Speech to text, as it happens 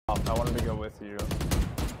wanted to go with you.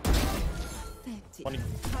 20.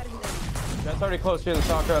 That's already close to the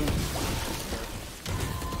shotgun.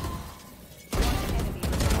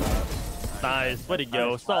 Nice. Way to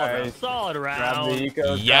go. Solid round. Solid round.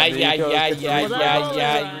 Yeah.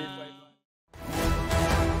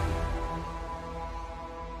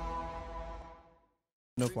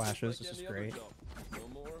 No flashes. This is great.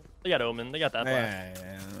 They got Omen. They got that flash.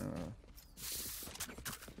 Yeah.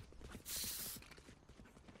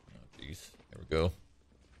 Oh, jeez. There we go.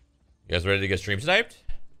 You guys ready to get stream sniped?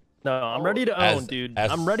 No, I'm ready to own, dude.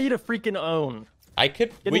 I'm ready to freaking own. We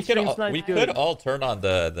could all turn on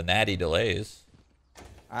the natty delays.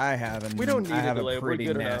 I haven't. We don't need I have a delay. a pretty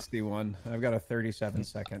We're good nasty one. I've got a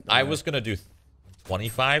 37-second. I was gonna do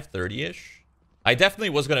 25, 30-ish. I definitely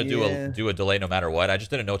was gonna do a delay no matter what. I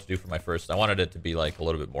just didn't know what to do for my first. I wanted it to be like a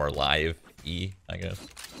little bit more live-y, I guess.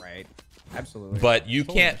 Right. Absolutely. But you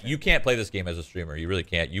can't play this game as a streamer. You really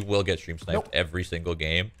can't. You will get stream sniped every single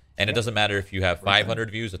game, and it doesn't matter if you have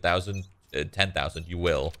 500 views, 1,000, 10,000. You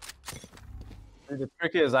will. The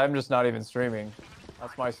trick is I'm just not even streaming.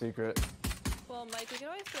 That's my secret. Well, Mike, you can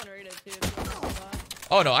always go on Reyna too.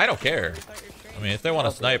 Oh no, I don't care. I mean, if they want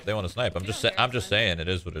to snipe, they want to snipe. I'm just saying it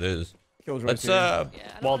is what it is. Let's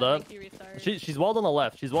walled up. She's walled on the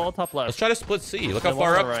left. She's walled top left. Let's try to split C. Look how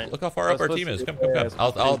far up. Look how far up our team is. Come.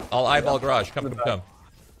 I'll eyeball garage. Come.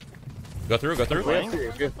 Go through.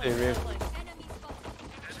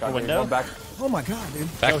 Window. Back. Oh my god,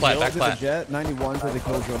 dude. Back flat. Jet 91 for the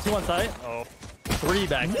killjoy. 2 on site. Oh, 3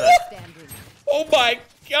 back. Oh my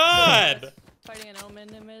god. Fighting an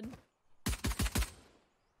Omen in mid.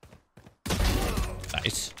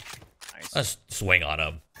 Nice. Let's swing on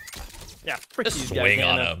him. Yeah, Just swing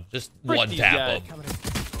on him. Just one tap him.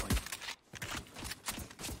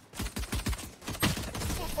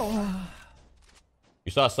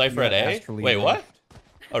 You saw Cypher at A? Wait, what?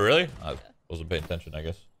 Oh, really? I wasn't paying attention, I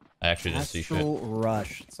guess. I actually didn't see shit. Astral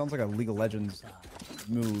Rush. It sounds like a League of Legends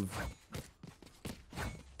move.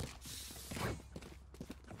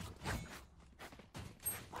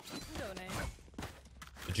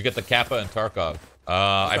 Did you get the Kappa and Tarkov?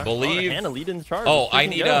 I believe. Hannah lead in the charge. Oh, I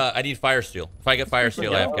need Fire Steel. If I get Fire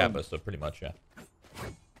Steel, I have Kappa. So pretty much, yeah.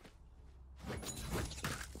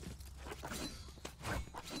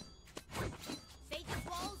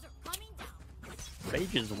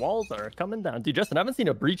 Sage's walls are coming down. Dude, Justin, I haven't seen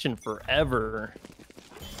a breach in forever.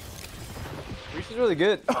 Breach is really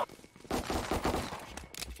good.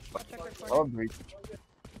 Oh, breach.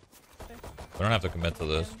 I don't have to commit to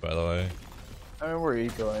this, by the way. I mean, we're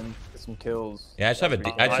ecoing. Get some kills. Yeah, I just have a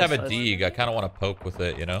Deeg. I kind of want to poke with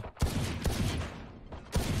it, you know?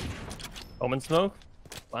 Omen smoke.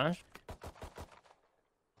 Flash.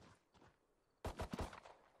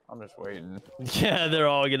 I'm just waiting. Yeah, they're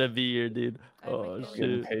all gonna be here, dude. Oh,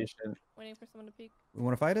 shit. Patient. Waiting for someone to peek. We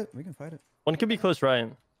want to fight it? We can fight it. One could be close,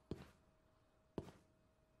 right?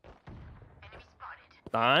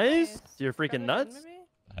 Nice. You're freaking nuts.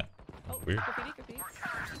 Oh, Weird.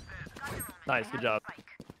 Nice, good job.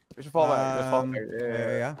 We should fall back. Let's fall back.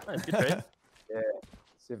 Yeah. Nice, good trade. Yeah.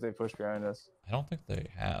 See if they push behind us. I don't think they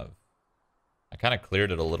have. I kind of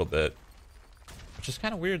cleared it a little bit, which is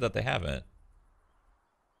kind of weird that they haven't.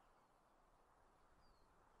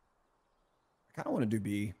 I kind of want to do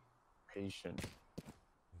B. Patient.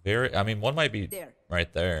 I mean, one might be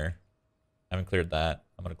right there. I haven't cleared that.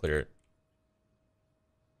 I'm gonna clear it.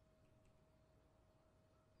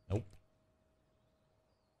 Nope.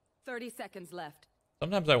 30 seconds left.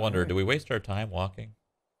 Sometimes I wonder, do we waste our time walking?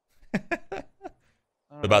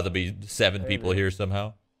 About to be 7 people here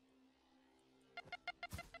somehow.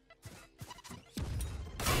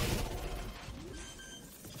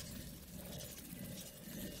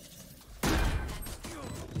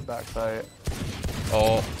 Backside.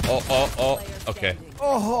 Oh. Okay.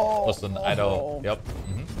 Oh. Listen, I don't. Yep.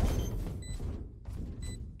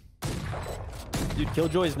 Dude,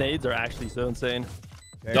 Killjoy's nades are actually so insane.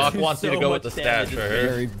 Doc wants you to go with the stats for her.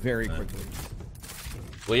 Very, very quickly.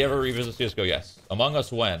 Will you ever revisit CSGO? Yes. Among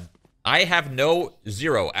Us when? I have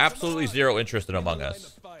absolutely zero interest in Among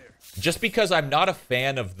Us. Just because I'm not a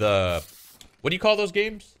fan of the... What do you call those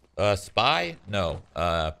games? Spy? No. Should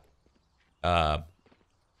have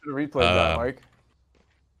replayed that, Mike.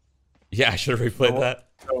 Yeah, I should have replayed that.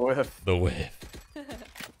 The whiff. The whiff.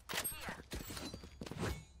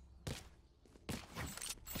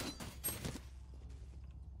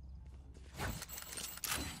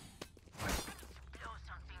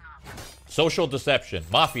 Social Deception.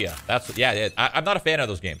 Mafia. That's... Yeah, I'm not a fan of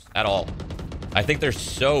those games at all. I think they're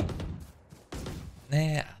so...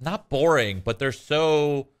 not boring, but they're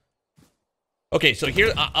so... Okay, so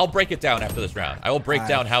here I'll break it down after this round. I will break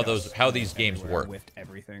down how these games Everywhere, work. Whiffed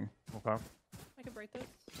everything. Okay. I can break this.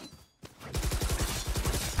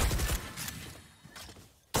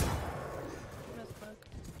 No smoke.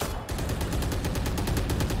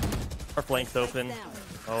 Our flank's open.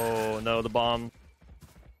 Oh no, the bomb.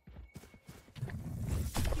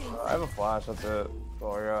 I have a flash. That's it. That's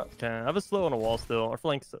all I got. Okay, I have a slow on a wall still. Our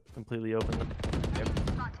flank's completely open. Yep.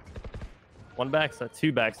 One backside,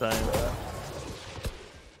 two backside.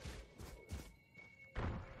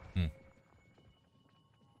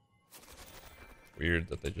 Weird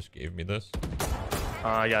that they just gave me this. Oh,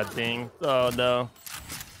 I got dinged. Oh no.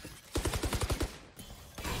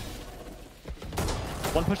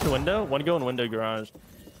 One push the window, one go in window garage.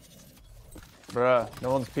 Bruh,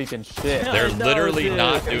 no one's peeking shit. Yeah, They're I know, literally dude.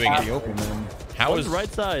 not doing The it. open then. How One's is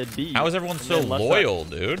right side B? how is everyone and so then left loyal,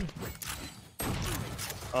 dude?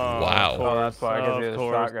 Oh, Wow. of Oh, that's course, why I give you of the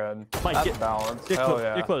course. shotgun. Mike, That's get- balanced. Get Hell close,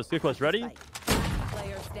 yeah. get close, get close. Ready?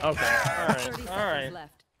 Okay. Alright.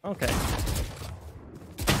 Okay.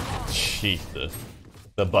 Jesus.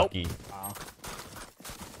 The Bucky.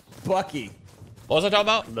 Bucky. What was I talking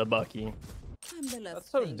about? The Bucky. That's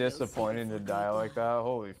so disappointing to die like that.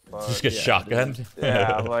 Holy fuck. Just get shotgunned.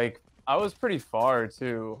 Yeah, like I was pretty far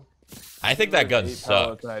too. I think that gun 8 sucks.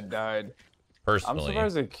 pellets and I died. I'm Personally,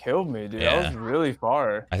 surprised it killed me, dude. Yeah. I was really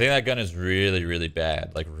far. I think that gun is really, really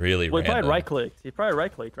bad. Like really Well, he random. probably right clicked. He probably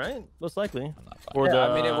right clicked, right? Most likely. I'm not Or fine. Yeah,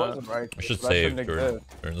 the, I mean, it wasn't right. We should That save, shouldn't Jordan. exist.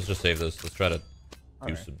 Jordan, let's just save this. Let's try to do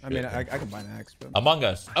Alright. some shit. I mean, I can buy an axe, but Among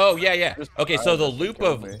Us. Oh yeah, yeah. Just Okay, try so this to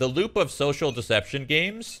kill me. the loop of social deception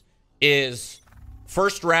games is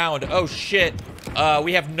first round. Oh shit,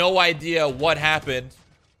 we have no idea what happened,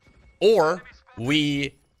 or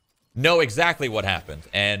we know exactly what happened,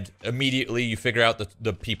 and immediately you figure out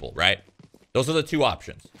the people. Right? Those are the two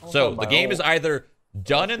options. So the game is either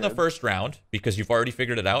done in the first round because you've already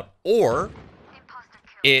figured it out, or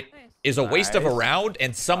it is a waste of a Nice. round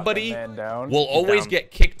and somebody Man down. will always Down. get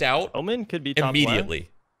kicked out Omen could be top immediately.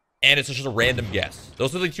 And it's just a random guess.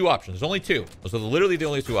 Those are the two options. There's only two. Those are literally the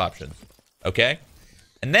only two options. Okay?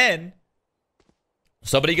 And then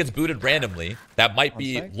somebody gets booted randomly. That might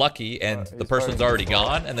be site? lucky and He's the person's probably already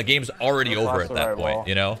gone and the game's already He'll over flash at the that right point, wall.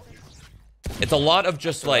 you know? It's a lot of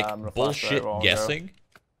just like I'm gonna flash the right bullshit wall, guessing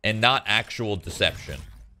and not actual deception.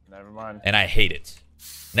 Never mind. And I hate it.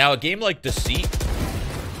 Now a game like Deceit,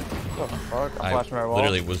 What the fuck? I'm I flashing my wall.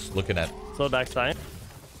 literally was looking at one. So backside.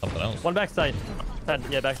 something else. One backside.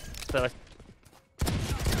 Yeah, backside.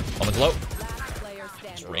 Someone's low.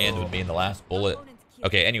 Rand with me in the last bullet.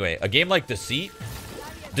 Okay, anyway, a game like Deceit.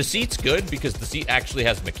 Deceit's good because Deceit actually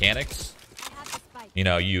has mechanics. You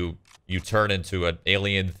know, you turn into an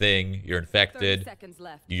alien thing, you're infected,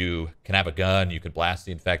 you can have a gun, you can blast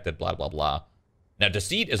the infected, blah, blah, blah. Now,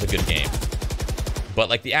 Deceit is a good game. But,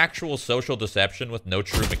 like, the actual social deception with no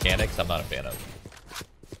true mechanics, I'm not a fan of.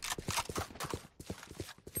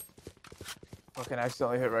 Fucking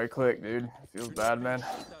accidentally hit right click, dude. Feels bad, man.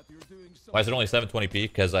 Why is it only 720p?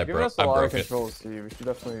 Because I Giving us broke a lot of it. control C. We should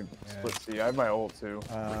definitely split C. I have my ult too.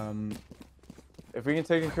 um, If we can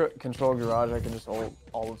take control garage, I can just ult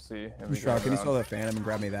all of C. And we Shroud, go can you around. sell the Phantom and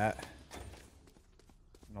grab me that?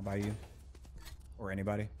 And I'll buy you. Or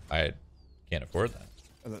anybody. I can't afford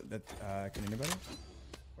that. Can anybody?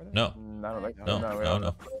 No. I don't think No, we no, don't no.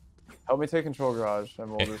 know. Help me take control garage, and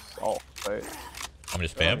we'll Okay. just ult fight. I'm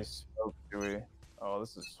just We don't have spam. any smoke, do we? Oh,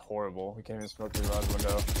 this is horrible. We can't even smoke the garage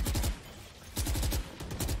window.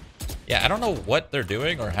 Yeah, I don't know what they're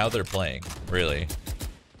doing or how they're playing, really.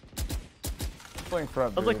 Playing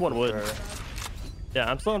front. Sounds like B, one for would. sure.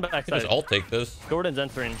 Yeah, I'm slowing I can backside. just alt take this. Jordan's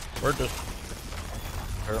entering. We're just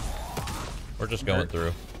Sure. going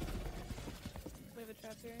through. We have a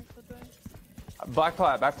trap here. Flip it. Back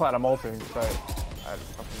plat, I'm ulting. But I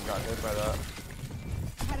fucking got hit by that.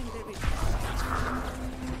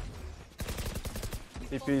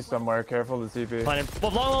 TP somewhere. Careful the TP. Behind him.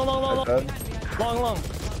 Well, long. Dead. Long.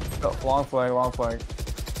 Oh, long flank, long flank.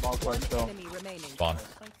 Long flank still. Spawn.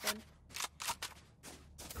 Flank's dead.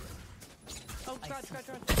 Oh, Shroud.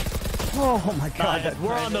 Oh my god. Nice.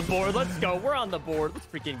 We're on the board. Let's go. We're on the board. Let's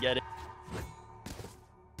freaking get it.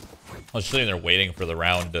 I was sitting there waiting for the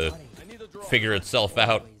round to figure itself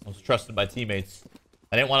out. I was trusting my teammates.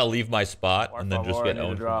 I didn't want to leave my spot and then just I get need to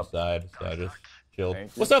owned from the drop. side, so I just chilled.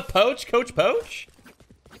 Thank you. What's up, Poach? Coach Poach?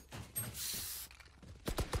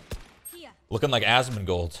 Looking like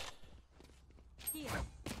Asmongold.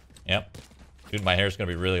 Yep. Dude, my hair's gonna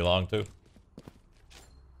be really long too.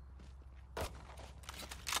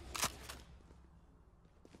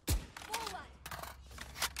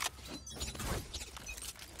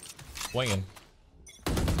 Swinging.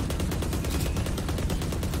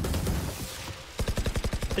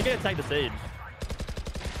 think I attacked the sage.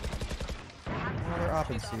 Oh, they're up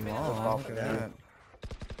and C long. Look at that.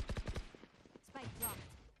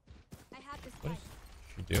 What is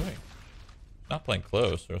she doing? Not playing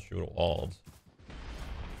close, or else she would have walled.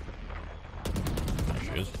 There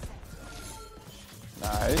she is.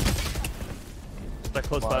 Nice. That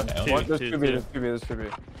close by. Down. Two, This two, should be. two. This should be. This should be.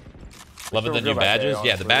 Loving the new badges.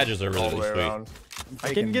 Yeah, the badges are really, really sweet.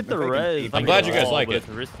 I can get the res. I'm glad you guys like but it. It's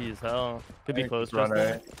risky as hell. Could be close. Run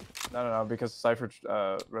Justin. A. No, because Cypher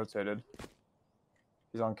rotated.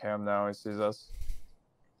 He's on cam now. He sees us.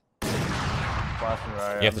 Flashing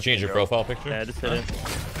right. You have to change your profile picture? Yeah, just hit it.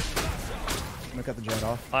 I'm gonna cut the jet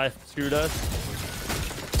off. I screwed us.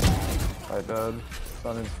 I did.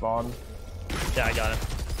 Sun in spawn. Yeah, I got it.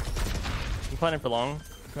 I'm planning for long.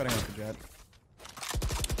 Cutting off the jet.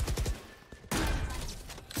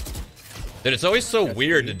 Dude, it's always so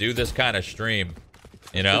weird to do this kind of stream.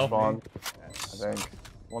 You know? Spawn. I think.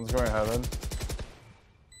 One's going heaven.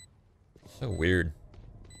 So weird.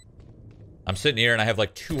 I'm sitting here and I have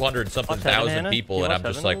like 200 something Watch heaven, thousand Hannah. people, You and watch I'm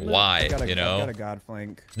just heaven a like, little bit? why? Got a, You Got know? a god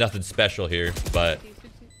flank. There's nothing special here, but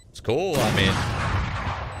it's cool. I mean,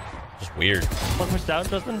 just weird. One pushed out,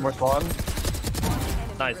 Justin. More spawn.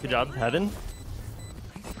 Nice, good job. Heaven.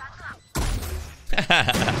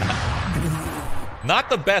 Not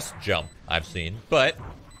the best jump I've seen, but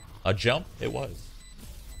a jump it was.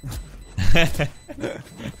 He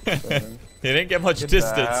didn't get much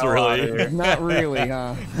distance, really. Not really,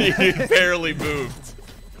 huh? He barely moved.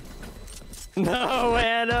 No,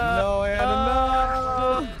 Anna. No, Anna,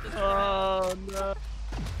 no. Oh, no.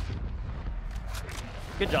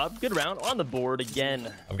 Good job. Good round. On the board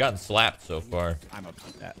again. I've gotten slapped so far. I'm up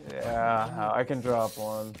with that. Yeah, I can drop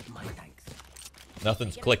one.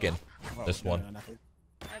 Nothing's clicking. This one.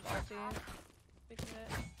 I have RT. Fixing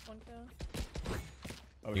it. 1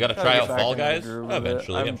 kill. You gotta Gotta try get out back Fall in the Guys? groove with it.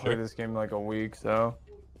 Eventually, I I'm haven't played sure. this game in like a week, so.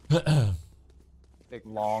 Big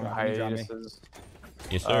long Drop me, drop me. hiatuses.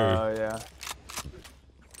 Yes, sir. Yeah.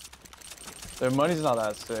 Their money's not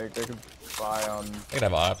that sick. They could buy on I can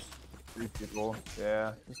have ops. 3 people.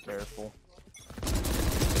 Yeah, be careful.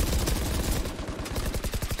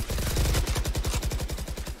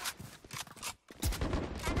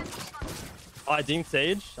 Oh, I dinked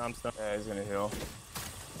Sage. I'm stunned. Yeah, he's gonna heal.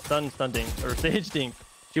 Stun dink. Or Sage dink.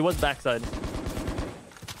 She was backside.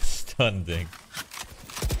 Stun dink.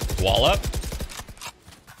 Wall up.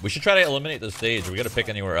 We should try to eliminate the stage. We gotta pick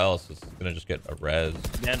anywhere else. It's gonna just get a res.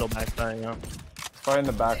 Vandal backside, yeah. It's probably in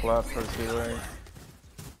the back left for C-Link.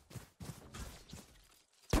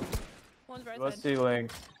 One's right Let's side. see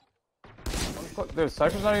Link. Dude,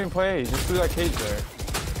 Cypher's not even playing. He just threw that cage there.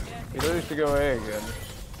 Yeah. He literally should go A again.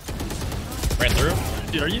 Ran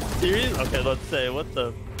through. Dude, are you serious? Okay, let's say, what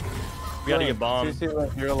the... We gotta get bombed.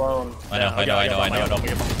 C-Link, you're alone. I know, I know, I know, I know, I know.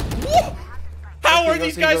 Go How are see,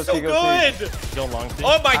 these go guys see, so go see. good? Go long, see.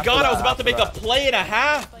 Oh my After god, I was that, about to make a after play and a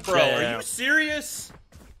half, bro. Yeah. Are you serious?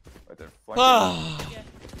 Right there, flanking. Ah, Yeah.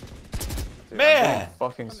 Dude, man. I'm getting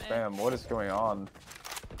fucking spam. What is going on?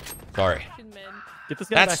 sorry. She's mid. Get this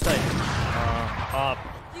guy That's- backside. Up.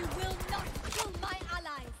 You will not kill my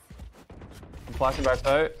allies. I'm flashing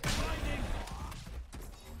backside.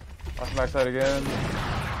 Flashing backside again.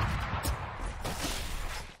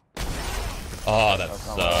 Oh, that That's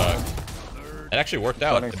not sucked. It actually worked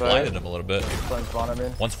out. Running It side. blinded him a little bit. Flank spawn, I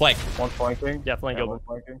mean. One's flank. One flanking. Yeah, flank One over.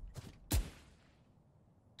 flanking.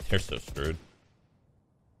 They're so screwed.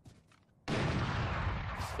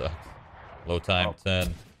 Sucks. Low time, Oh.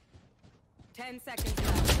 10. 10 seconds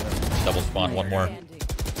left. Double spawn, one more. Standing.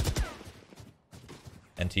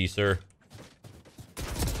 NT, sir.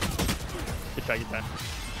 Good try, good try.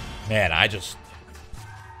 Man, I just...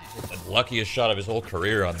 The luckiest shot of his whole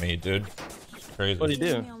career on me, dude. It's crazy. What'd he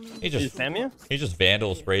do? He Did he just... spam you? He just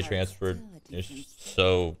vandal spray transferred. It's just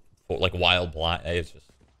so... Like, wild blind. It's just...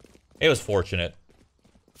 It was fortunate.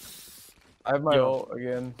 I have my Yo. ult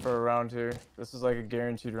again for a round here. This is like a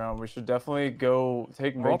guaranteed round. We should definitely go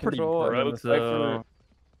take We're all mid pretty control and then broke, the Cypher. though.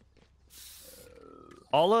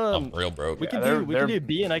 I'll, I'm real broke. we can they're- do we can do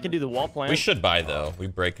B and I can do the wall plan. We should buy, though. We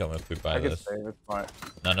break them if we buy I can this. save it. Fine.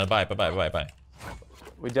 No, buy.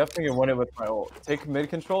 We definitely can win it with my ult. Take mid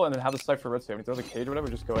control and then have the Cypher rotate. When he throws a cage or whatever,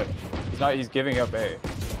 just go in. He's not. He's giving up A.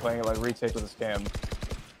 He's playing it like retake with a scam.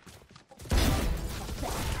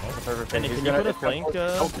 That's a perfect thing. Kenny, He's can you gonna- put a it's gonna- flank,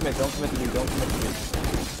 Don't commit. Don't commit to me. Don't commit to me.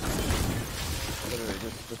 Literally,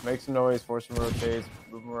 just make some noise, force him to rotate,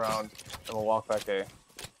 move him around, and we'll walk back A.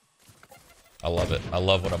 I love it. I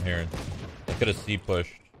love what I'm hearing. I could have C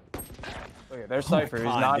pushed. Okay, there's Cypher. He's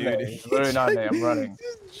God, not dude. A. He's literally not A. I'm running.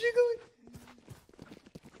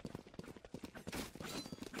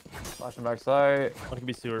 Flashing back sight. One could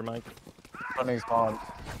be sewer, Mike. Running spawn.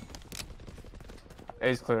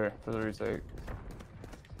 A's clear for the retake.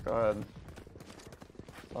 Go ahead.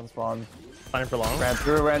 On spawn. Finding for long. Ran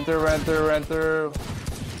through, ran through, ran through, ran through.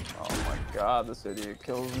 Oh my god, this idiot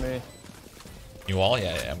kills me. You all?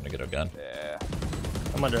 Yeah, yeah, I'm gonna get a gun. Yeah.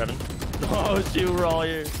 I'm under heaven. Oh shoot, we're all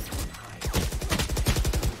here.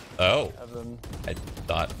 Oh, Heaven. I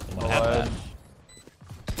thought someone had that.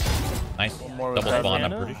 Nice. One more was Double spawn,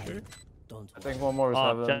 I'm Reyna. pretty sure. I think one more was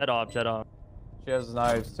Off, heaven. jet off, jet off. She has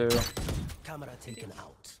knives too. Camera taken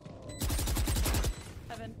out.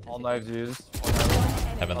 Heaven. All knives used.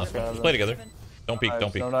 Heaven, let's go. Heaven. Let's play together. Don't peek,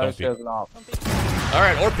 don't peek, No don't knives, she peek. has an op. Don't be.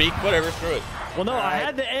 Alright, or peek, whatever, screw it. Well, no, I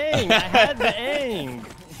had the aim. I had the aim.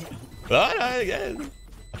 But I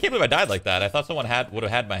can't believe I died like that. I thought someone would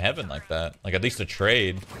have had my heaven like that. Like at least a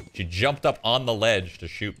trade. She jumped up on the ledge to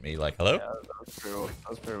shoot me. Like, hello? Yeah,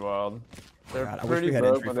 that's pretty wild. They're God, I wish pretty we had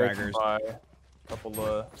broke, entry but they can fraggers. buy a couple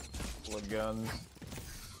of guns.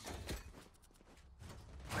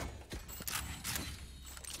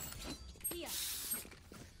 Here.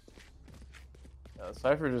 Yeah,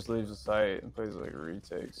 Cypher just leaves the site and plays like a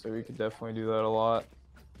retake, so we could definitely do that a lot.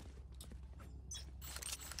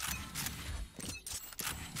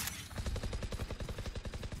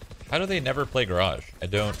 How do they never play garage? I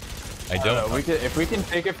don't. I don't know. If we can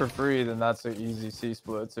take it for free, then that's an easy C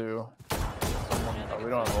split too. Oh, we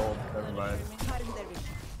don't have ult. Never mind.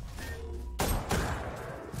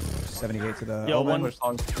 78 to the Yo, Omen.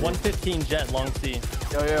 115 jet, long C.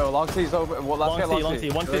 Yo, long C's open. Well, Long last C, guy, long C,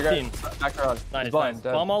 115. Back garage. Nice, He's blind. nice.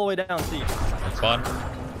 Dead. Bomb all the way down, C. It's fun.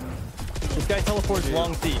 This guy teleports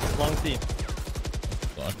long C, long C.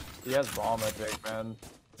 Fun. He has bomb, I think, man.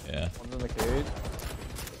 Yeah. One's in the cage.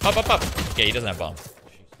 Up, up, up. Okay, he doesn't have bomb.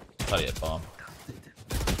 I thought he had bomb.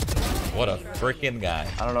 What a freaking guy.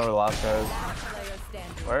 I don't know where the last guy is.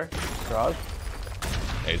 Where? Garage?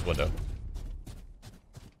 Hey, he's window.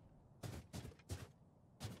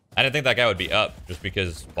 I didn't think that guy would be up just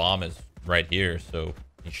because bomb is right here, so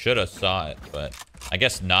he should have saw it, but I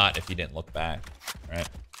guess not if he didn't look back, right?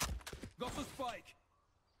 Got the spike.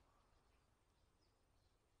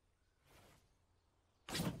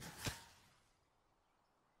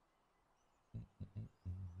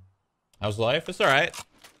 How's life? It's all right.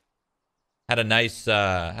 Had a nice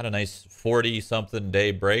 40-something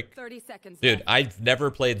day break. 30 seconds. Dude, left. I've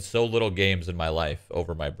never played so little games in my life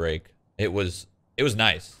over my break. It was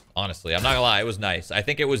nice, honestly. I'm not gonna lie, it was nice. I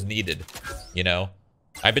think it was needed, you know?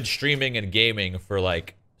 I've been streaming and gaming for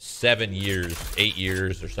like 7 years, 8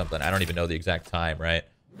 years or something. I don't even know the exact time, right?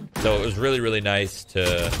 So it was really, really nice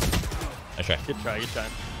to... Nice try. Good try, good try.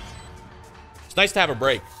 It's nice to have a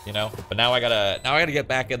break, you know? But now I gotta get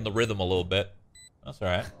back in the rhythm a little bit. That's all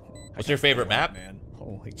right. What's your favorite map? Man.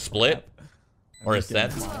 Holy Split? Or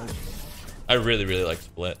Ascent? I really, really like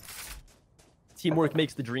Split. Teamwork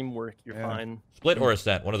makes the dream work. You're Yeah. fine. Split or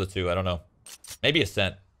Ascent, one of the two. I don't know. Maybe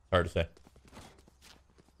Ascent. Hard to say.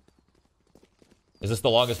 Is this the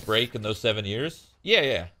longest break in those 7 years? Yeah,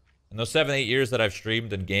 yeah. In those 7, 8 years that I've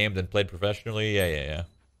streamed and gamed and played professionally, yeah.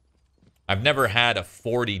 I've never had a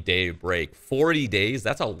 40-day break. 40 days?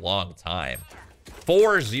 That's a long time.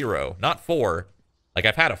 40, not 4. Like,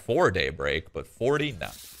 I've had a 4-day break, but 40? No.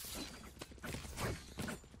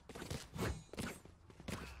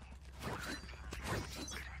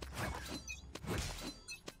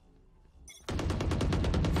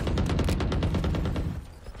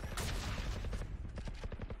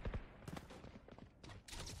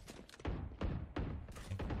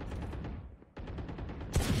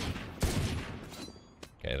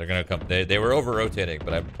 Okay, they're gonna come. They were over rotating,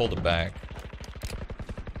 but I pulled them back.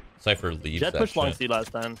 Cypher leaves. Jet that pushed long shit. C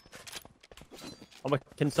last time.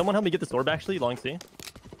 Can someone help me get this orb actually? Long C?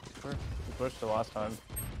 Sure. We pushed the last time.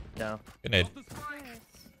 Yeah. Good nade.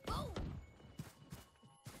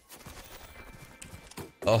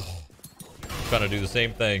 Oh, trying to do the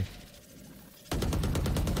same thing. Big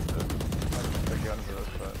gun for this,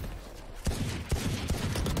 but...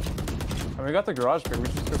 And we got the garage pick. We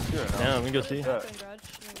should just go see right now. Yeah, we can go see. Yeah. Open garage.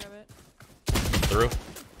 You can grab it. Through.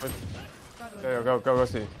 Push. Yeah, go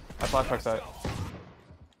see. I flashback side.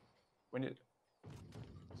 When you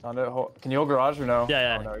sound it, can you hold garage or no?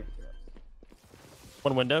 Yeah. Oh, no.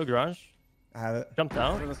 One window, garage. I have it. Jumped In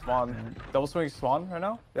out. the spawn. Double swing spawn right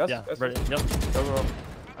now? Yes? Yeah, Yes. ready. Yep. Go.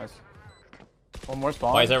 Nice. One more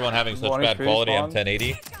spawn. Why is everyone having such One bad HP quality on spawn.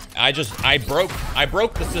 1080? I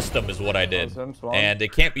broke the system is what I did. Spawn. And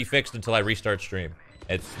it can't be fixed until I restart stream.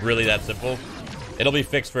 It's really that simple. It'll be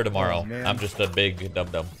fixed for tomorrow. Oh, man. I'm just a big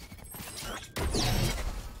dum-dum.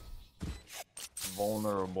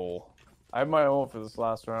 Vulnerable. I have my ult for this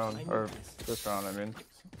last round. Or this round, I mean.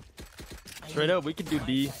 Straight up, we could do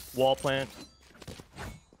B, wall plant.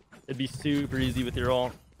 It'd be super easy with your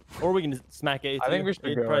ult. Or we can just smack A too. I think we should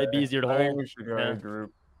It'd go probably A. be easier to I hold. think we should go Yeah. A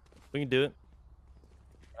group. We can do it.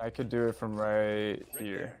 I could do it from right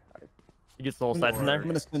here. You get the whole side from there. I'm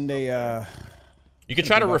gonna send a. You could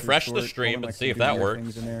try to refresh the stream and see if that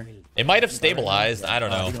works. It might have stabilized. I don't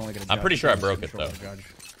know. I'm pretty sure I broke it though.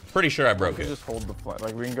 Pretty sure I broke We it. can just hold the flank.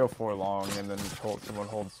 Like we can go 4 long and then someone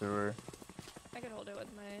hold sewer. I could hold it with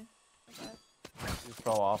my. Okay. Just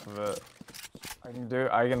fall off of it. I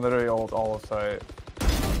can literally ult all of sight.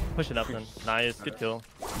 Push it up then. Nice, good kill.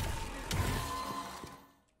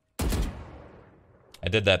 I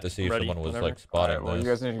did that to see if Ready, someone was whenever. like spotting Alright, well, you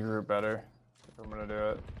this. guys need to group better. I'm gonna do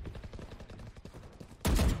it.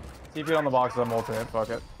 TP on the box, I'm ulting it, fuck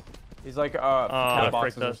it. He's like, cat boxes or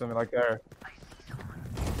fricked us. something like there.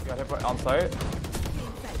 You got hit by, on site?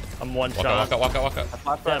 I'm one Walk shot. out, walk out, walk out, walk out.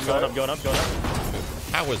 I flashed Yeah, back I'm going site. up, going up, going up.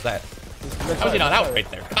 How was that? Mid How was he site, not mid out site. right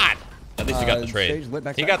there? God! At least he got the Stage trade. lit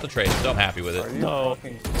back He side. got the trade, so I'm happy with Are it. you No.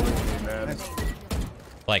 fucking kidding me, man?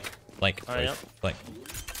 Flank, flank, Alright, yep. flank.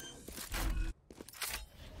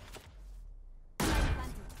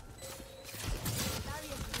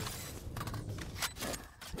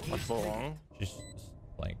 What's so long? Just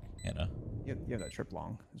flank, Hannah. You have that trip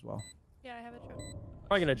long as well. Yeah, I have a trip.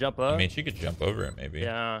 Probably gonna jump up. I mean, she could jump over it maybe.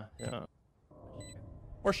 Yeah, yeah.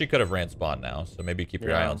 Or she could have ran spawn now, so maybe keep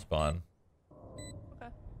your eye Yeah. on spawn.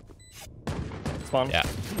 Okay. Spawn. Yeah.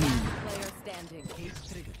 Player standing.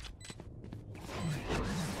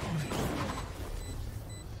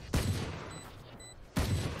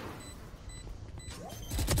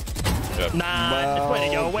 Good. Nice. Way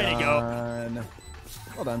to go. Way to go. Done.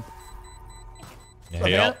 Well done. Yeah,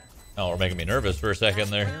 y'all. Oh, we're making me nervous for a second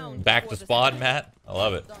there. Back to spawn, Matt. I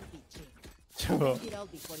love it. Don't be cheap. Take it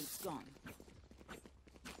out before it's gone.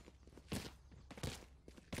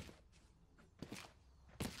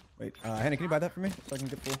 Wait, Hannah, can you buy that for me so I can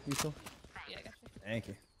get full refill? Yeah, I got you. Thank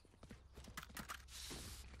you.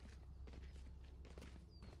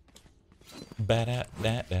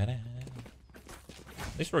 Ba-da-da-da-da.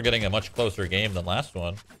 At least we're getting a much closer game than last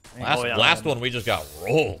one. Oh, yeah, Last man. one we just got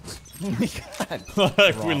rolled. God.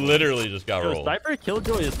 Like, we literally just got Yo, rolled. Sniper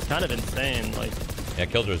Killjoy is kind of insane. Like, Yeah,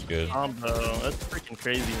 Killjoy's good. combo. That's freaking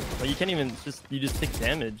crazy. Like, you can't even you just take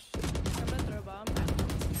damage. I'm gonna throw a bomb.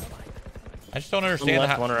 I just don't understand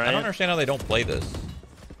left how one, I right? don't understand how they don't play this.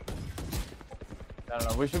 I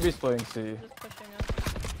don't know, we should be splitting C. Just pushing up.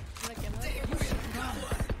 I'm gonna give it.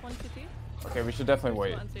 1 CT. Okay, we should definitely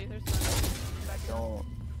wait. There's one C. There's one. Back here. Don't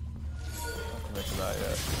commit to that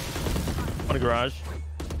yet. What a garage.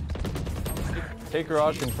 Take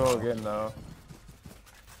garage control again though.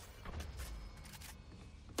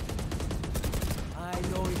 I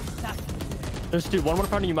know exactly. There's two. One in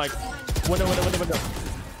front of you, Mike. Window.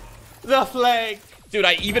 The flank! Dude,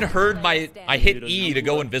 I even heard I hit E to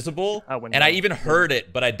go invisible, I went and I down. even heard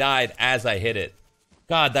it, but I died as I hit it.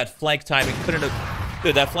 God, that flank timing couldn't have...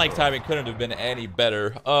 Dude, that flank timing couldn't have been any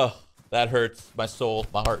better. Ugh, that hurts my soul,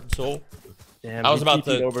 my heart and soul. Damn, I was he about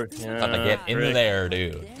TP'd to, over. about to Yeah, get in frick. there,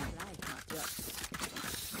 dude. Their life not just.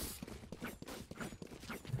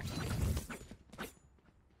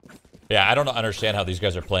 Yeah, I don't understand how these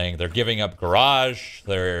guys are playing. They're giving up garage.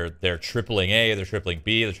 They're tripling A. They're tripling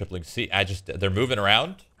B. They're tripling C. They're moving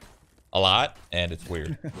around a lot, and it's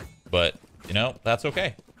weird. But you know that's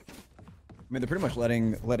okay. I mean, they're pretty much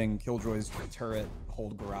letting Killjoy's turret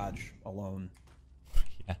hold garage alone.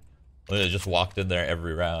 Yeah, they just walked in there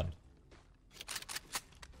every round.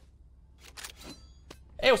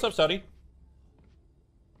 Hey, what's up, Sody?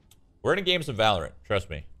 We're in games of Valorant. Trust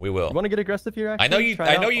me, we will. You want to get aggressive here? Actually? I know you.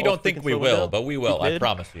 Try I know out you all don't freaking think we slow will, window? but we will. Peek I mid.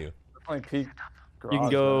 promise you. Definitely peek garage. You can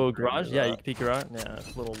go man. garage. Do Yeah, that. you can peek garage. Yeah,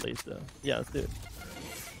 it's a little late though. Yeah, let's do it.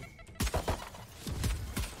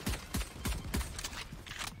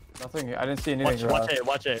 Nothing. I didn't see anything. Watch it.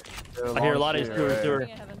 Watch it. They're I hear a long lot of C, sewer. right? Sewer.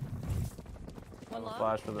 Looking at heaven. One lob.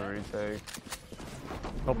 Flash for the retake.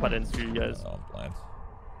 Hope I didn't screw you guys. Oh, I'm blind.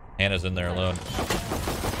 Hannah's in there alone.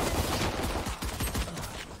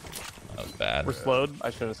 That was bad. We're slowed.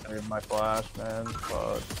 I should have saved my flash, man.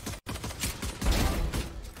 Fuck.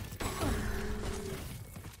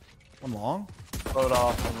 One long. Load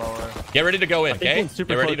off and lower. Get ready to go in, I think okay? it's super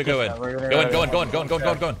Get ready to close. go Yeah, in. we're gonna Go in, go go in, in. go in, go in, go in,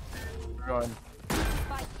 go in, go in. We're going.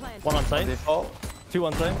 Spike planted. One on By site. default. Two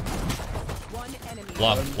on site. One enemy.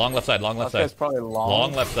 Long left side, long left That guy's side. probably long.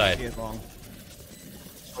 Long left He side. is long.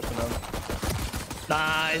 Switching them.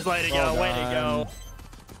 Nice. Way to go. Well Way to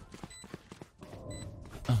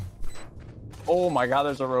go. Oh my god,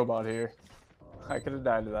 there's a robot here. I could have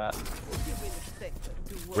died to that.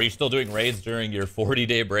 Were you still doing raids during your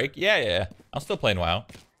 40-day break? Yeah. I'm still playing WoW.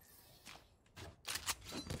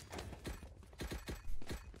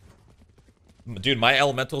 Dude, my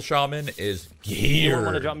elemental shaman is Anyone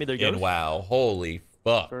wanna geared drop me their in ghost? WoW. Holy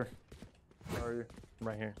fuck. Sure. Where are you? I'm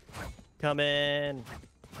right here. Come in.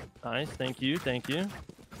 Nice. Thank you. Thank you.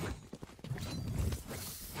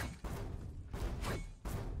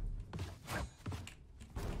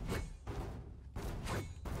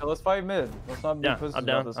 Okay, let's fight mid. Let's not be Yeah, pussies I'm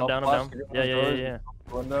about down. this. I'm I'll down. flash I'm to down. get Yeah, those yeah, doors yeah,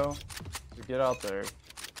 and window. Just get out there.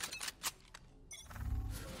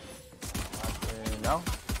 Flashing now.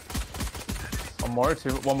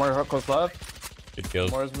 One more close left. Good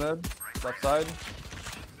kills. One more is mid. Left side.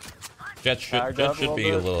 Jet Tagged up a should little be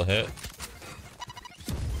a bit. little hit.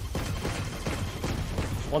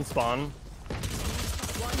 One spawn.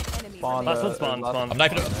 One enemy Spawn, Last one spawn. last- Spawn. I'm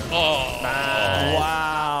knifing him. Oh. Nice.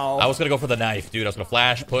 Wow. I was gonna go for the knife, dude. I was gonna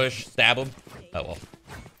flash, push, stab him. Oh well.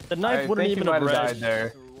 The I knife wouldn't think even you have might have read. died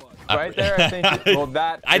there. Right there, I think. Well,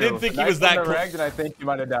 that. I didn't too. think The he was knife that wouldn't have close. regged, and I think you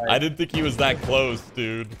might have died. I didn't think he was that close,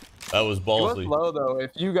 dude. That was He was ballsy. low though.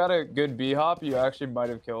 If you got a good B hop, you actually might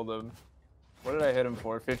have killed him. What did I hit him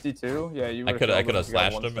for? 52? Yeah, you. I could have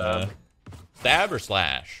slashed him. Stab. Stab or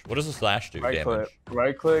slash? What does the slash do? Right Damage. click.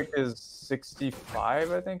 Right click is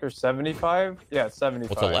 65, I think, or 75. Yeah, it's 75.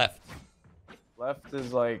 What's the left? Left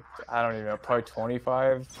is like, I don't even know, probably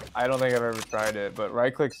 25. I don't think I've ever tried it, but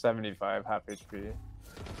right click 75, half HP.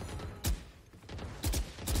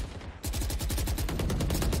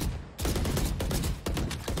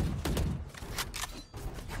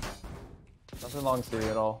 Nothing long C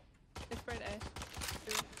at all. It's right A.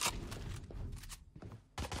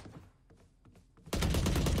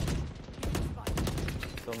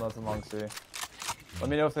 Still nothing long C. Let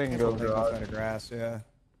me know if they can go Outside garage. of grass, yeah.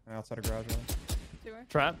 Outside of garage. Yeah. Sewer.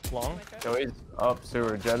 Trap. Long. My trap. Joey's up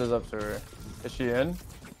sewer. Jet is up sewer. Is she in?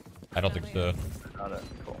 I don't think so. Got it.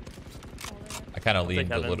 Cool. Holding it. I kind of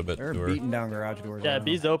leaned a Kevin. little bit They're to her. beating down garage doors. Yeah, now.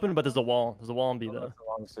 B's open, but there's a wall. There's a wall on B though. Nothing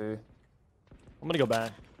long C. I'm gonna go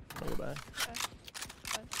back. I'm gonna go back.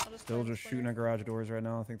 Fine, I'll just Still play just this shooting later. at garage doors right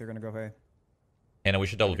now. I think they're gonna go hey. Hannah, we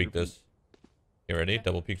should double peek this. You ready?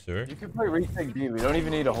 Double peek sewer. You can play retake B. We don't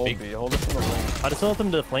even need to hold Peek. B. Hold it from the links. I just want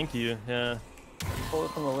them to flank you. Yeah. Hold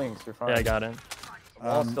it from the links. You're fine. Yeah, I got it.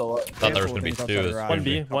 Wall's still up. Thought there was Handful gonna of be things two. outside of It's garage. One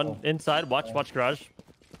B. crazy. One inside. Watch garage.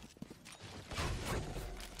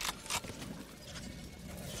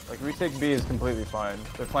 Like retake B is completely fine.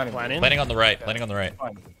 They're planning. Planning? Landing on the right. Landing on the right.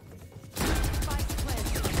 Fine. Spike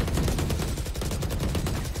planted.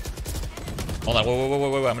 Hold on.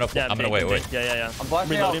 Wait. I'm Yeah, gonna big, wait. big. Yeah. I'm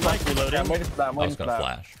flashing Reloading, out. Mike, reloading. I'm waiting for that. I'm I was waiting for gonna that.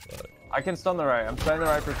 flash. But... I can stun the right. I'm stunning the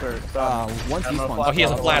right for sure. Stun. Once I'm he's gonna spawned. Oh, he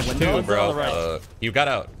has a out. flash Windows too, bro. on the right. You got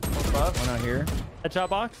out. Left. One out here. Headshot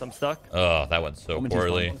box. I'm stuck. Oh, that went so Woman just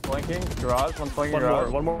poorly. One's flanking. Garage. One's flanking One more.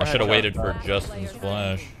 garage. One more. I should have headshot. waited for Last Justin's player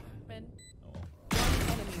flash. Mid.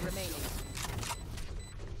 Enemy remaining.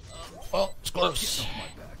 Well, it's close.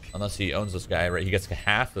 Unless he owns this guy, right? He gets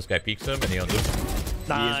half. This guy peeks him, and he owns him.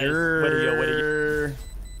 Nice. Way to go.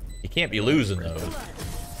 He can't be losing those.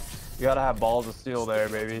 You gotta have balls of steel there,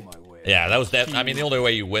 baby. Yeah, that was that. I mean, the only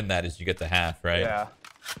way you win that is you get the half, right? Yeah.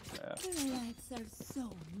 Their lives are so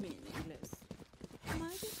meaningless.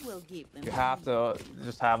 Might as well give them. You have to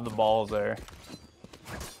just have the balls there.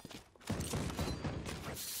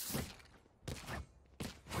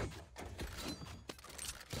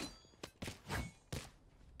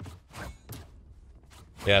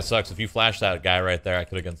 Yeah, it sucks. If you flash that guy right there, I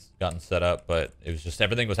could have gotten set up, but it was just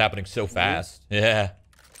everything was happening so fast. Yeah.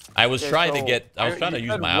 I was trying to get. I was trying to you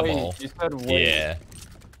use said my wait. eyeball. You said wait. Yeah.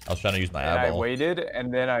 I was trying to use my And I eyeball. waited,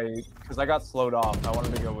 and then because I got slowed off. I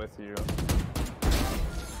wanted to go with you.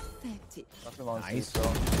 Pathetic. Nothing long C Nice.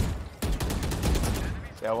 still.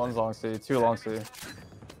 Yeah, one's long C, two long C,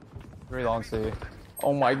 three long C.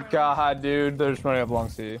 Oh my god, dude, they're just running up long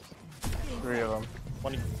C. Three of them.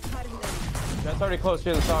 One. That's already close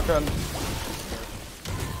here, the shotgun.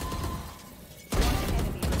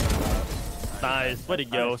 Nice. Way to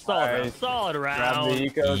go. Solid round. Nice. Solid Grab round. the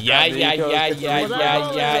ecos. Yeah, grab the yeah, ecos, yeah, get the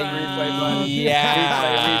yeah, replay, yeah.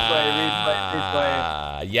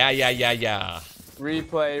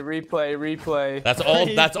 replay. That's all.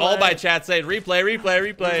 That's all my chat saying. Replay.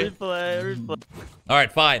 Replay. All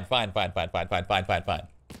right, fine.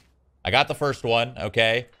 I got the first one.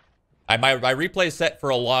 Okay. My replay set for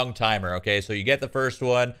a long timer. Okay, so you get the first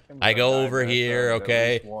one. I go over here.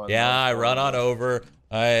 Okay. Yeah, I run on over.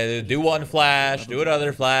 I do one flash. Do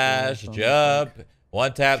another flash. Jump.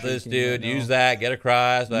 One tap this dude. Use that. Get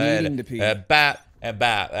across. Needing to pee. Bap and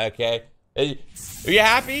bap. Okay. Are you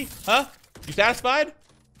happy? Huh? You satisfied?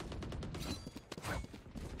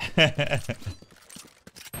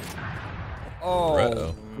 Oh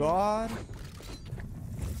Uh-oh. God.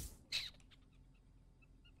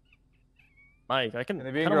 Mike, I can Can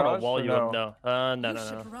they be in kind of want garage to wall or you no? up. No. You No.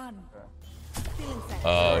 should run. Still inside.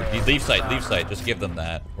 Oh, leave site. Just give them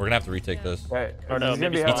that. We're gonna have to retake this. Okay. Or no, he's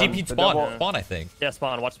gonna maybe be spawn. He heaven. TP'd The spawn. double- Spawn, I think. Yeah,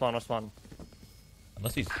 spawn. Watch spawn.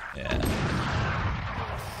 Unless he's yeah.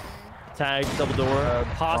 Tag, double door,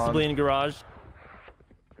 possibly in garage.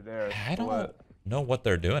 There. I don't know what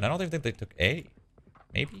they're doing. I don't even think they took A.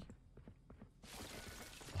 Maybe.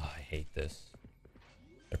 Oh, I hate this.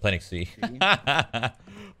 They're planning C.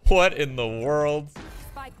 What in the world?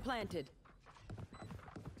 Spike planted.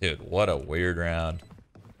 Dude, what a weird round.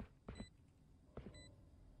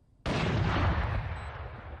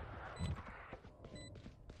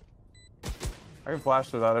 I can flash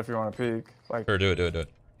through that if you want to peek. Like, Sure, do it.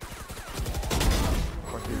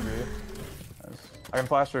 fuck you, B. Nice. I can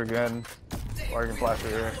flash her again. Or I can flash her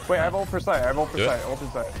here. Wait, I have ult for sight. Ult for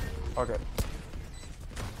sight. Okay.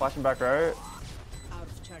 Flashing back right. Out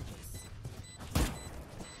of charges.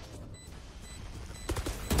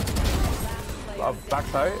 Back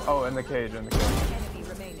sight. Oh, in the cage. Enemy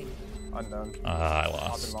remaining. Unknown. I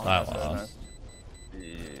lost. Yeah.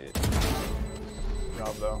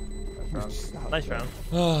 Job though. Nice round. Nice round.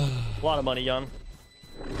 A lot of money, Young.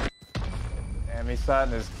 Damn, he sat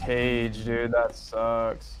in his cage, dude. That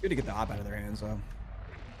sucks. Good to get the op out of their hands, though.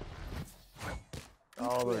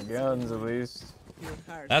 All their guns, at least. Your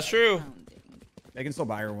heart That's true. pounding. They can still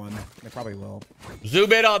buy her one. They probably will.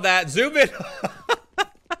 Zoom in on that. Zoom in.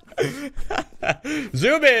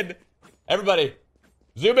 Zoom in. Everybody.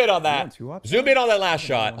 Zoom in on that. Zoom in on that last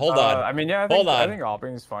shot. Hold on. I mean, yeah. I think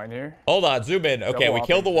Opping is fine here. Hold on. Zoom in. Okay, Double we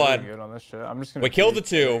killed the Opping's really one. good on this shit. I'm just gonna We killed the peek,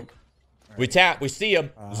 two. I think. We tap. We see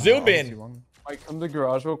him. Zoom in. Mike, come to the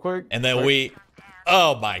garage real quick. And then we.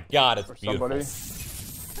 Oh my God, it's For beautiful.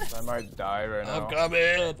 somebody. I might die right now. I'm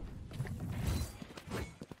coming.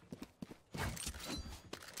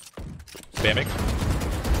 Spamming.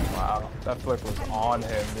 Wow, that flick was on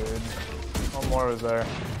him, dude. One more was there.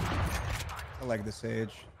 I like the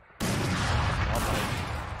Sage.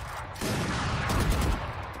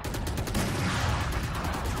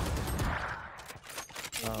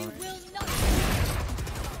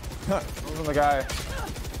 Wasn't the guy.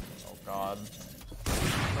 Oh God.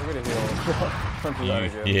 Look at a heal. Don't do that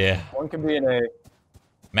again. Yeah. One can be an A.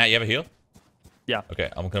 Matt, you have a heal? Yeah. Okay,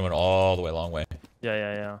 I'm coming all the way, long way.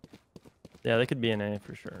 Yeah. Yeah, they could be an A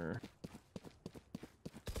for sure.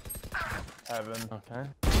 Heaven. Okay.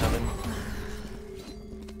 Heaven.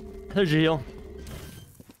 There's your heal.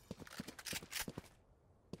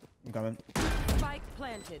 I'm coming. Spike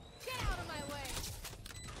planted. Get out of my way.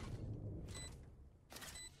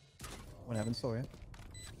 What happened still, yeah?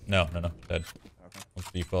 No. Dead. Okay.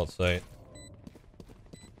 What's default site?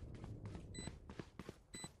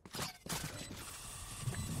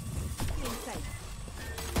 Inside.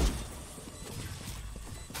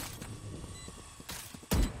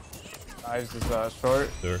 Knives is short.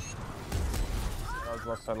 Sewer. That was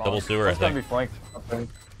left side long. Double sewer, I That's gonna think. be flanked. I think.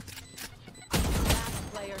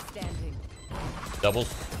 Last player standing.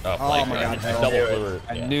 Doubles. Oh, Oh flank, my right? God, hell. Double I sewer.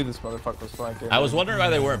 I Yeah. knew this motherfucker was flanking. I was wondering why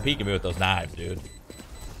they weren't peeking me with those knives, dude.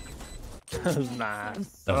 Does not.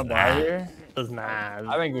 Wanna buy here? Does not.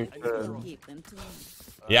 I think we should. Keep them to me.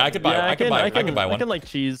 Yeah, I could buy. Yeah, I could buy. I could buy I one. can like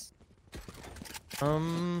cheese.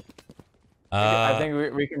 I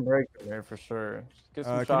think we can break them here for sure. Just get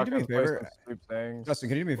some Can you do me a shotguns, play some favor? sweep things. Justin,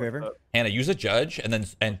 can you do me a favor? Hannah, use a judge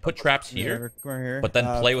and put traps here. Come over here. but then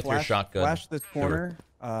play with your Flash- shotgun Flash this corner.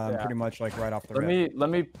 Yeah. Pretty much like right off the Let rip.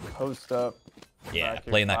 me post up. Yeah, back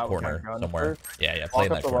here, play in that flat with my corner gun somewhere. first. Yeah, play in Walk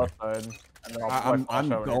that up the corner. left side, and then I'll I'm flash over when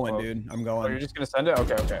you're going, close. dude. I'm Oh, you're going. just gonna send it?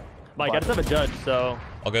 Okay. Mike, I just have a judge, so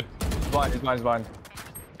All good. He's blind. He's blind.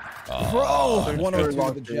 Oh, Bro, There's 102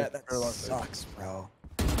 very with the jet. That long sucks, bro.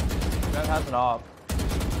 That has an op.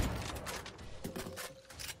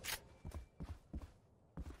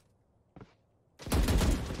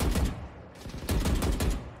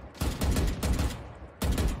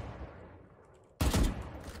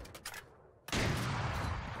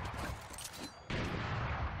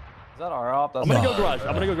 Is that our op? That's I'm gonna not go ours. garage.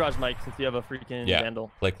 I'm gonna go garage, Mike, since you have a freaking yeah.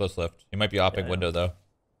 vandal. Play close left. He might be opping Yeah. window though.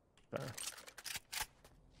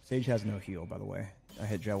 Sage has no heal, by the way. I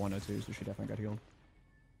hit Jet 102, so she definitely got healed.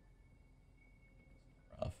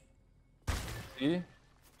 Rough. See?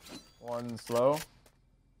 One slow.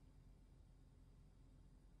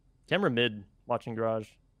 Camera mid, watching garage.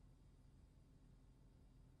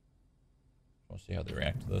 We'll see how they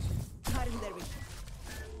react to this. Cutting their vision.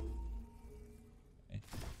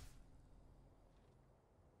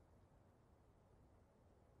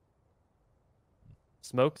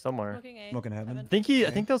 Smoke somewhere. Smoking A. Smoking heaven.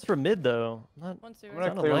 I think that was for mid though. Not. One sewer. I'm gonna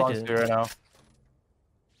Sounded clear like long it. sewer right now.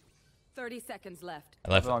 30 seconds left.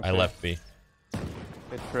 I left. Long I two. left B.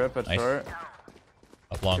 Hit trip at Nice. short.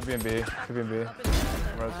 Up long. Could be in B. Could be in B.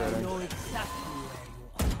 I Rotating. know exactly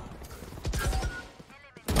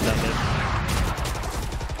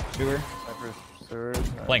Sewer. Cypher's Shourd.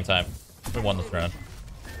 Nice. Playing time. We won this round.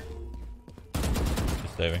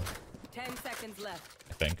 Just saving, 10 seconds left.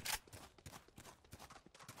 I think.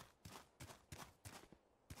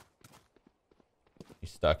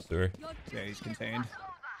 He's stuck, sewer. Yeah, he's contained.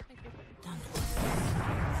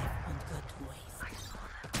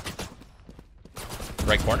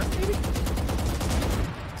 Right corner.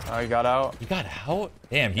 Oh, he got out. He got out?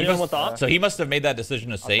 Damn, he Anyone must, want the op? so he must have made that decision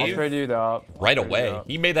to I'll save trade you the op. I'll right trade you the away. op.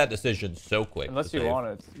 He made that decision so quick. Unless to you save. want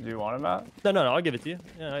it. Do you want it, Matt? No, I'll give it to you.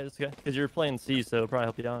 Yeah, it's okay. Because you're playing C, so it'll probably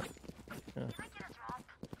help you out. Yeah.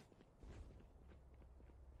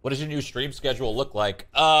 What does your new stream schedule look like?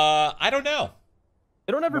 I don't know.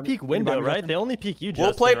 They don't ever peak window, Anybody right? They only peak you, We'll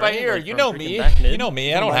Justin, play it by right? ear. Like You from know freaking me. back mid. You know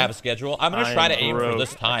me. I don't have a schedule. I'm gonna try to aim for broke.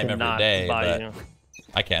 this time I every cannot day, buy but you.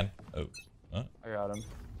 I can. Oh, huh? I got him.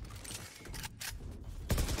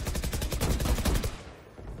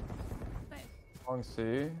 Nice. Long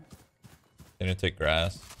C. Gonna take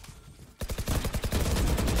grass.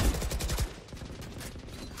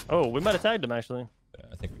 Oh, we might have tagged him, actually. Yeah,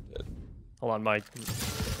 I think we did. Hold on, Mike.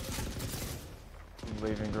 I'm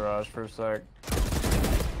leaving garage for a sec.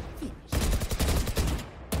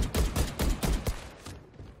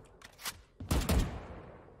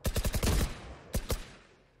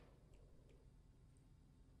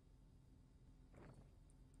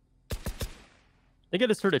 They get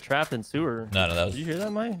us sort of trapped in sewer. No, that was Did you hear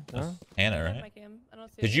that, Mike? No? Hannah, I have right? my cam. I don't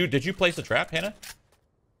see Did you place the trap, Hannah?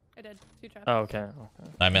 I did. 2 traps. Oh, okay.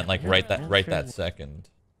 I meant like Yeah, right yeah, that sure. second.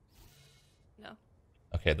 No.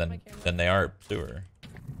 Okay, My then camera. they are sewer.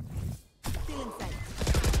 Still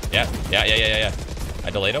inside. Yeah. I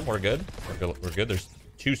delayed them. We're good. We're good. There's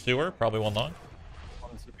 2 sewer, probably 1 long.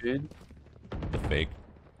 One speed. The fake.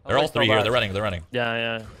 Oh, They're all still 3 here. back. They're running.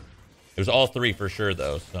 Yeah. It was all 3 for sure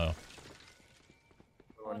though. So.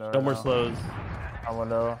 Window No more now. slows. On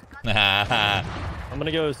window. I'm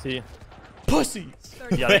gonna go C. Pussies.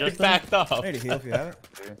 Yeah, They Justin? backed off. I need a heal if you have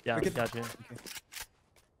it. Yeah, Wicked. got you.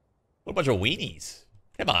 What a bunch of weenies.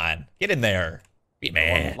 Come on, get in there. Be a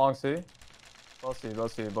man. Long C. Both C.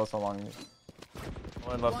 Both on long.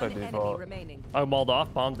 One left One side enemy default. remaining. I mauled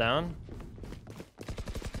off, bomb down.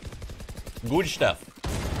 Good stuff.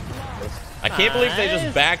 I can't believe they just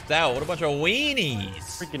Nice. backed out. What a bunch of weenies.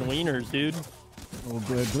 Freaking wieners, dude. Oh,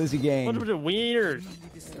 good. Blizzy What a gang. bunch of wieners.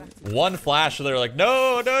 One flash, so they're like,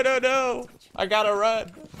 no. I gotta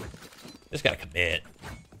run. Just gotta commit.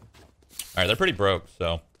 All right, they're pretty broke,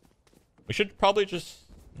 so we should probably just.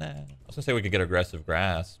 Nah, I was gonna say we could get aggressive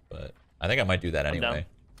grass, but I think I might do that I'm down. anyway.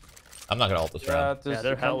 I'm not gonna ult this Yeah, round. just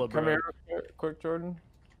they're hella come broke. here quick, Jordan.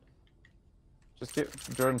 Just get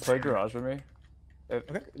Jordan play garage with me.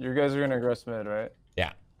 Okay. You guys are gonna aggress mid, right?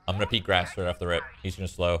 Yeah, I'm gonna peek grass right off the rip. He's gonna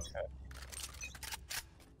slow.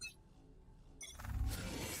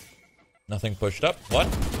 Nothing pushed up. What?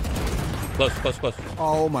 Close.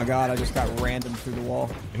 Oh my god, I just got random through the wall.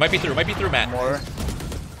 It might be through, Matt. More.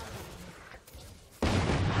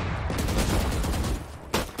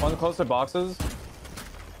 One close to boxes.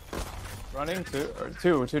 Running two.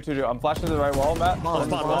 I'm flashing to the right wall, Matt. One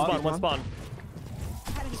spawn.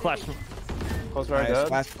 Splash. Close right Nice. dead.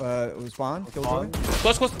 Last, was spawn. Killjoy.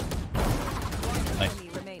 Close. Nice. Enemy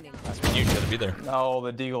remaining. You gotta be there. No,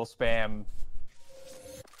 the deagle spam.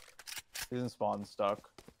 He isn't spawn stuck.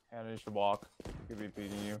 Hannah, you should walk. He could be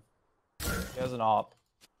beating you. He has an op.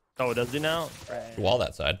 Oh, does he now? Wall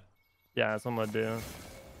that side. Yeah, that's what I'm gonna do.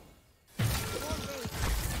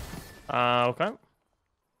 Okay.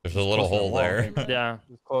 There's a little hole there. Yeah.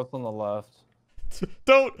 He's close on the left.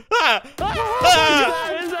 Don't.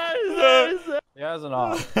 He has an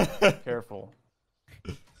op. Careful.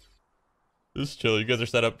 Just chill. You guys are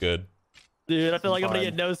set up good. Dude, I feel like I'm gonna Fine.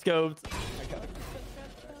 get no scoped.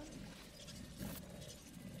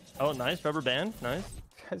 Oh, nice. Rubber band. Nice.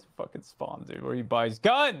 This guy's fucking spawn, dude. Where he buys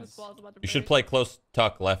guns. You should play close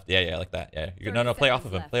tuck left. Yeah, like that. Yeah. No, 30 play off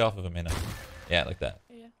of seconds him. left. Play off of him, man. Yeah, like that.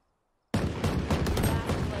 Yeah.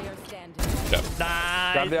 Last player standing. Good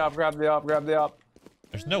job. Grab Nice. the op.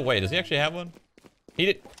 There's no way. Does he actually have one? He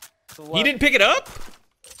did. To the He left. didn't pick it up.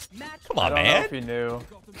 Match Come I on, don't know man. if he knew.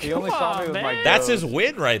 He only saw me with my man. That's ghost. his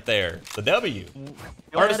win right there. The W. He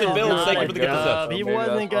Artisan only saw me builds. with Thank my you for the gift ghost, subs. so He maybe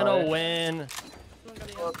wasn't that's gonna why. win.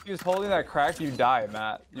 Well, if he was holding that crack, you die,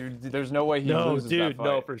 Matt. There's no way he No, loses dude, that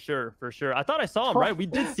no, fight. for sure. I thought I saw him, right? We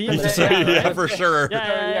did see him. Yeah, right? Yeah, for sure.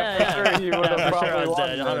 Yeah, for sure he would've for sure, probably I won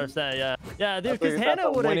said, then. 100%, yeah. Yeah, dude, That's because like- Hannah that's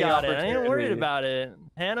a would have winning got it. I ain't worried opportunity. about it.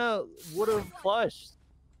 Hannah would have flushed.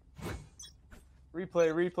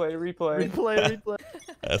 Replay.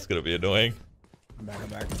 That's gonna be annoying. I'm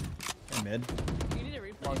back. Hey, mid. You need to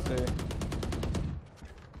replay. Long C.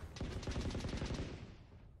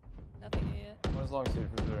 Nothing here. One's long C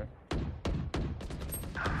for sure.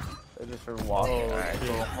 They just are walking. Alright,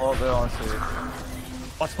 cool. Oh, they're long C.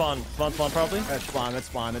 Watch spawn. Spawn probably. That's spawn.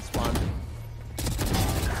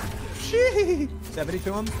 Shee! 70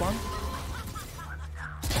 to him, spawn.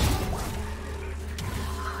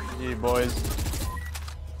 Yeah, boys.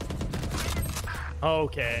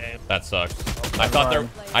 Okay. That sucks. I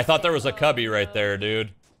thought there was a cubby right there,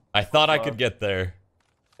 dude. I thought I could get there.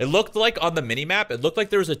 It looked like on the minimap, it looked like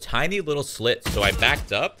there was a tiny little slit, so I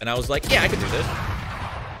backed up and I was like, yeah, I could do this.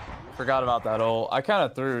 Forgot about that ult. I kind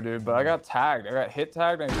of threw, dude, but I got tagged. I got hit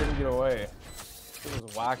tagged and I couldn't get away. It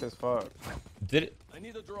was whack as fuck. Did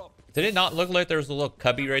it not look like there was a little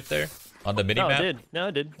cubby right there on the minimap? No,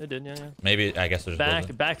 it did. Yeah. Maybe, I guess there's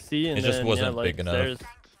Back C and it just then, wasn't like, big enough. stairs.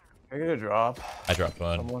 Can I get a drop? I dropped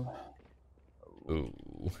one. Someone. Ooh.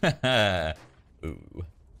 Ooh. Alright,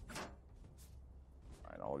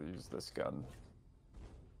 I'll use this gun.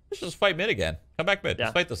 Let's just fight mid again. Come back mid. Yeah,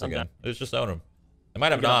 Let's fight this I'm again. down. Let's just own him. I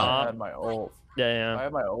might have I not. had my ult. If Yeah. I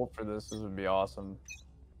had my ult for this would be awesome.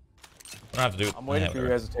 I don't have to do. I'm waiting yeah, for you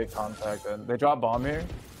whatever. guys to take contact then. They drop bomb here.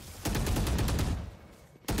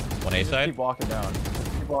 One A Just side. keep walking down.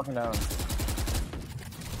 Keep walking down.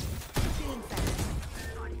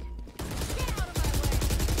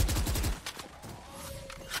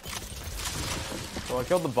 Well, I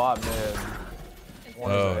killed the bot mid.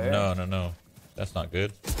 One is Oh, A. no. That's not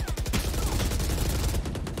good.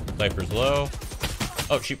 Cypher's low.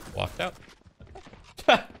 Oh, she walked out.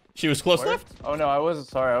 She was close Where? left. Oh no, I wasn't.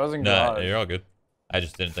 Sorry, I wasn't. No, garage. you're all good. I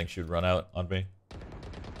just didn't think she would run out on me.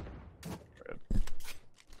 A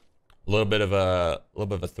little bit of a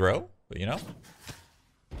throw, but you know.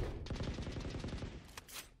 I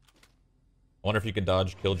wonder if you can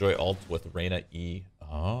dodge Killjoy ult with Reyna E.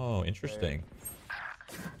 Oh, interesting.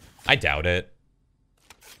 I doubt it.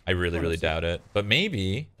 I really doubt it. But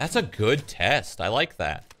maybe. That's a good test. I like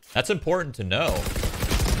that. That's important to know.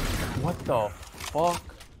 What the fuck?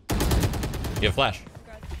 You have flash.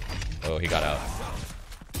 Oh, he got out.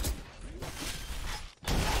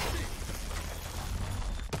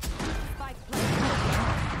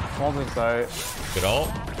 Holding sight. Good ult.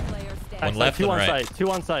 One left Two and on right. site.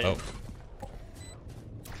 Two on site. Oh.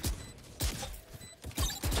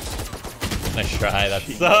 Nice try. That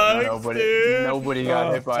sucks, dude. Nobody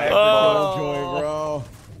got hit by it. Killjoy, bro.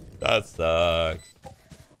 That sucks.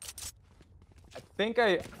 I think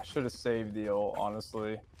I should have saved the ult,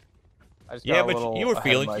 honestly. I just Yeah, got a but little you were ahead of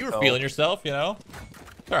feeling myself. yourself, you know.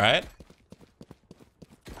 It's all right.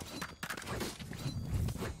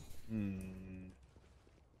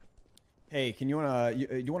 Hey, can you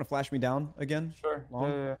wanna flash me down again? Sure.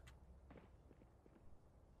 Long? Yeah.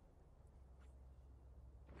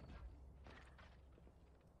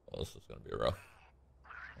 Well, this is gonna be rough.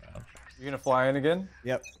 Yeah. You gonna fly in again?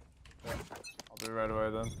 Yep. I'll do it right away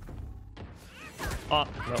then. Oh,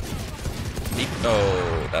 no.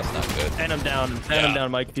 Oh, that's not good. And I'm down. And Yeah. I'm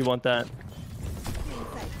down, Mike, if you want that.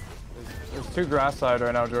 There's two grass side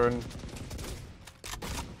right now, Jordan.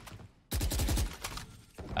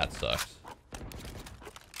 That sucks.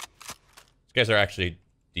 These guys are actually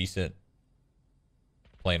decent.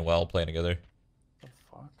 Playing well, playing together. What the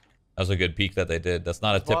fuck? That was a good peek that they did. That's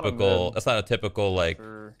not a Bottom typical. mid. That's not a typical like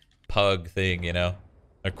Sure. pug thing, you know.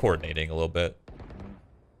 They're coordinating a little bit.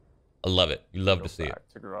 I love it. You love Go to see it. back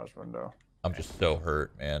to garage window. I'm just so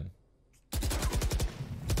hurt, man. Okay.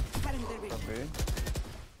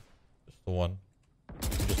 Just the one.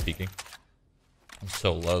 I'm just peeking. I'm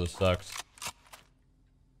so low. This sucks.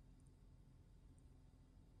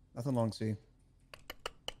 Nothing long C.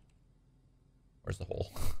 Where's the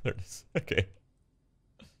hole? There it is. Okay.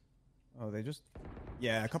 Oh, they just.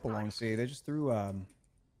 Yeah, a couple long C. They just threw. I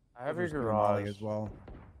have your just threw a molly garage. as well.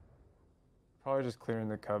 Probably just clearing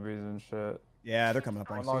the cubbies and shit. Yeah, they're coming up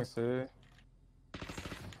One long long C. C. Okay,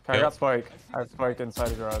 I got Spike. I have Spike inside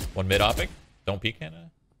the garage. One mid opping. Don't peek,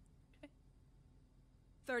 Hannah.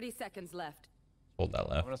 30 seconds left. Hold that I'm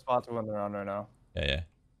left. gonna spot to win the round right now. Yeah.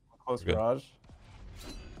 Close Good. garage.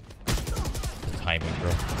 The timing, bro.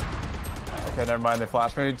 Okay, never mind. They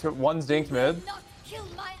flashed me. One's dinked mid.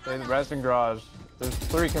 They rest in garage. There's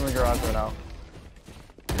three coming garage right now.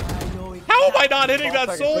 How am I not hitting that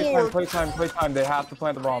 12 seconds. soul orb? Playtime. They have to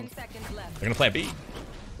plant the bomb. 10 seconds left. They're gonna plant B.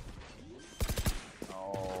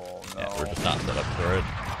 Oh no. Yeah, we're just not set up for it.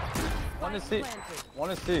 One is C.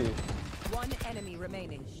 One is C. One enemy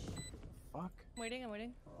remaining. Fuck. I'm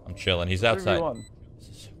waiting. I'm chilling. He's outside. 3v1.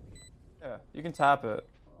 Yeah, you can tap it.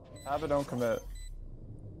 Tap it, don't commit.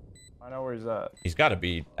 I know where he's at. He's got to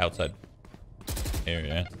be outside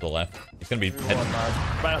area to the left. He's gonna be Right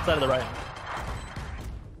outside of the right.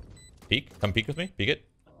 peek. Come peek with me. Peek it.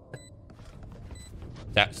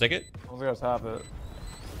 Tap, stick it. I was gonna tap it.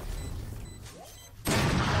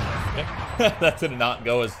 That did not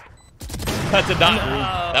go as. That did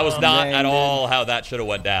not. That was not at all how that should have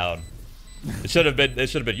went down. It should have been. It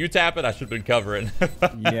should have been you tap it. I should have been covering.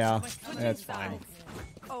 Yeah, that's fine.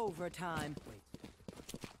 Overtime.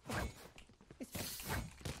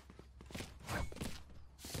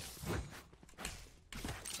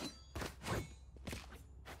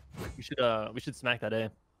 We should smack that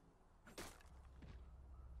A.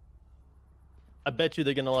 I bet you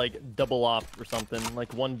they're gonna like double off or something, like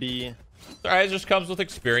 1B. Alright, it just comes with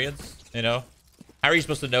experience, you know. How are you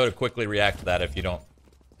supposed to know to quickly react to that if you don't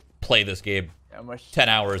play this game 10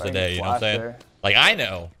 hours a day, you know what I'm saying? There. Like, I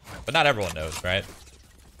know, but not everyone knows, right?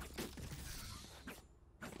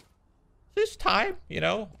 This time, you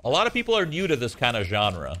know, a lot of people are new to this kind of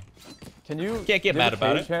genre. Can you Can't get mad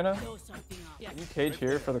about it. Hannah? Blow something up. Yeah. Can you cage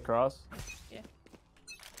here for the cross? Yeah. And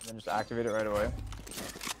then just activate it right away.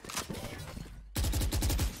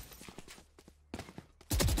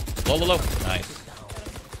 Low. Nice.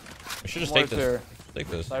 We should just take this. Here. Take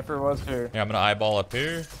this. Cypher was here. Here, I'm gonna eyeball up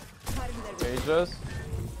here. Cage us.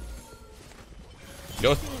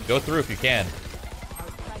 Go through if you can.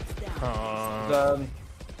 Done.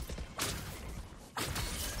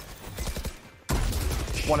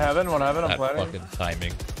 One heaven. I'm That planning. fucking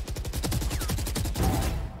timing.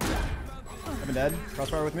 I'm dead.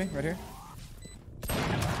 Crossfire with me, right here.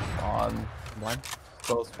 On. Blind.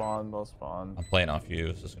 Both spawn. I'm playing off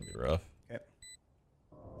you. This is gonna be rough. Okay.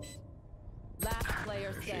 Last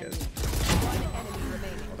player She standing. is. One enemy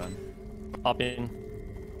remaining. Well done. Hop in.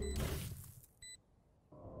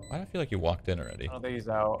 Why do I feel like you walked in already? I don't think he's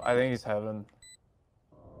out. I think he's heaven.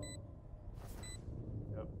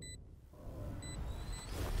 Yep.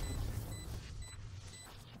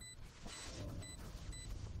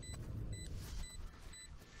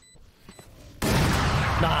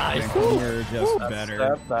 Nice. I think we're just That better.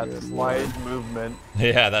 step, that slight movement.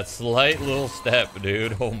 Yeah, that slight little step,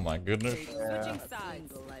 dude. Oh my goodness. Yeah. Switching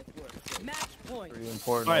sides. Match point. Pretty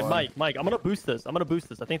important. All right, one. Mike, I'm gonna boost this. I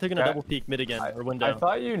think they're gonna Okay. double peek mid again or I window.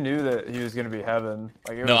 thought you knew that he was gonna be heaven.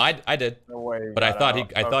 Like it No, was I did. no way. But I got thought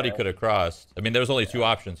out. I thought he Okay. could have crossed. I mean, there was only two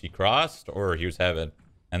options. He crossed or he was heaven.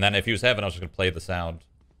 And then if he was heaven, I was just gonna play the sound,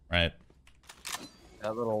 right?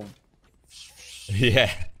 That little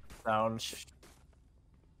Yeah. sound.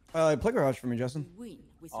 Play garage for me, Justin. Win.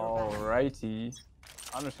 We survive. Alrighty.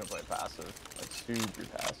 I'm just gonna play passive. Like super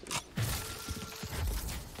passive.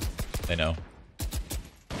 They know.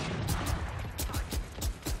 I'm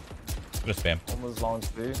gonna spam. Almost long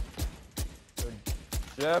speed.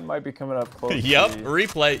 Jet might be coming up close. Yup. to me.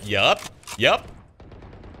 Replay. Yup.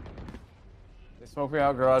 They smoke me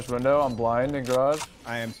out garage window. I'm blind in garage.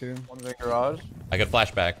 I am too. One's in garage. I got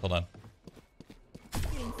flashback. Hold on.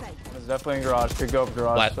 One's definitely in garage. Could go up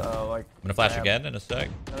garage. Flash. Like. I'm gonna flash ramp. again in a sec.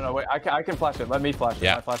 No, wait. I can flash it. Let me flash it.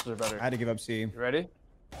 Yeah. My flashes are better. I had to give up C. You ready?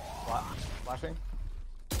 Flashing.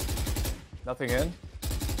 Nothing in.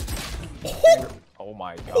 Oh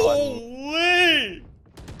my god. Holy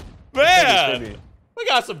Maybe. man! We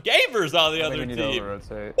got some gamers on the I think other we need to team.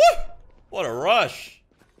 over-rotate. Woo! What a rush!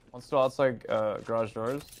 One's still outside garage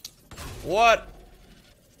doors. What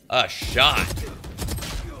a shot!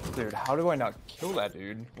 Dude, how do I not kill that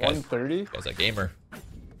dude? Guys. 130? Guy's a gamer.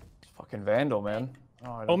 Fucking Vandal, man.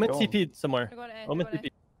 Oh, I didn't Omen kill him. TP somewhere. They're going A, Omen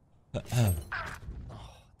they're TP.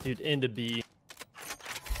 Dude, into B.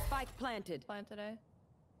 Spike planted. Plan today.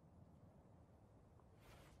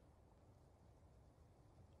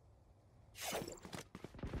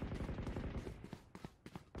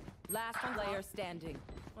 Last player standing.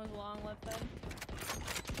 One's long left side.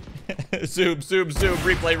 Zoom.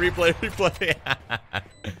 Replay.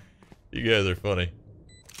 You guys are funny.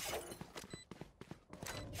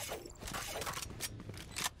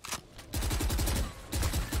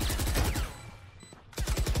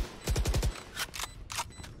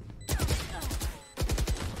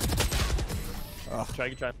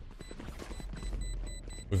 Try.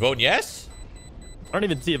 We voting yes? I don't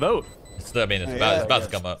even see a vote. It's about Yeah, to yes.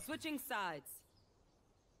 come up. Switching sides.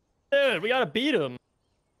 Dude, we gotta beat him.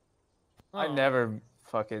 I never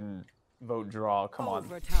fucking vote draw. Come on.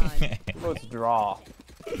 Overtime. Votes draw.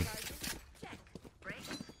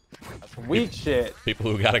 That's weak shit.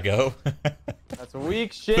 People who gotta go. That's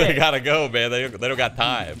weak They shit. gotta go, man. They don't got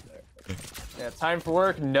time. Yeah, time for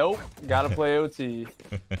work? Nope. Gotta play OT.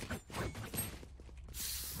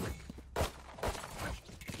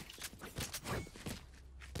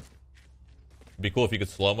 It'd be cool if you could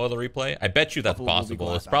slow-mo the replay. I bet you that's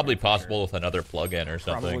possible. It's probably possible with another plugin or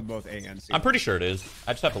something. Probably both A and C. I'm pretty sure it is.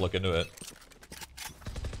 I just have to look into it.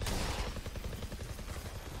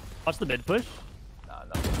 Watch the mid push. Nah,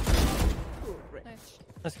 no. Nice.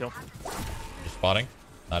 Let's go. Just spotting.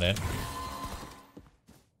 Not in. Okay,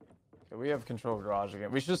 we have control of garage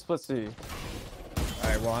again. We should just split C.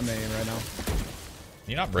 Alright, well, I'm A right now. Can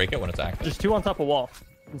you not break it when it's active? There's 2 on top of wall.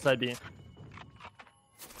 Inside B.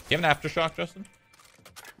 You have an aftershock, Justin?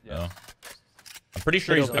 Yeah. No. I'm pretty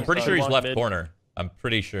sure he's left mid. corner. I'm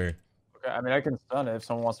pretty sure. Okay, I mean, I can stun it if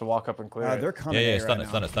someone wants to walk up and clear it. They're coming. Yeah, A stun right it,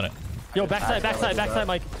 stun now. it, stun it. Yo, backside,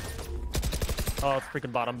 Mike. Oh, it's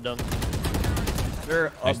freaking bottom done. They're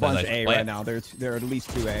a Nice, bunch nice. A Plant. right now. They're at least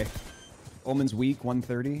 2A. Omen's weak,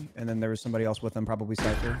 130, and then there was somebody else with them, probably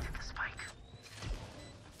Cypher.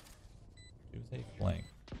 Use a flank.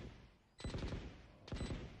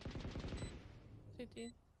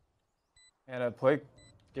 CT. And Blake,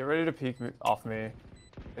 get ready to peek off me.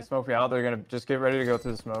 They smoke me out. They're gonna just get ready to go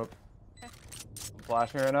through the smoke. Okay. I'm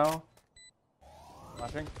flashing right now.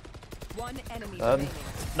 Flashing. One enemy Dead. remaining.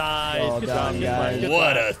 Nice. Well Good done, job, guys. good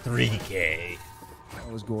What job. a 3K.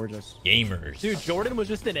 That was gorgeous. Gamers. Dude, Jordan was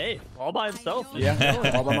just in A, all by himself.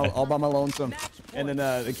 Yeah, all by my lonesome. And then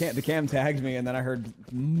the cam tagged me, and then I heard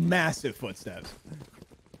massive footsteps.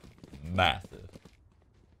 Massive.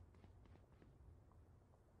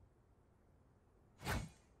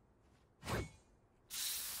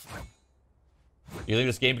 You think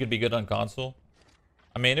this game could be good on console?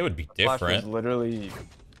 I mean, it would be Flash was different. literally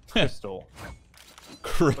crystal.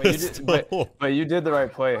 Crystal. But you did the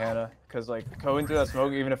right play, Hannah. Because like going through that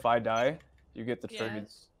smoke, even if I die, you get the Yeah.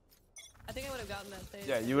 tributes. I think I would have gotten that stage.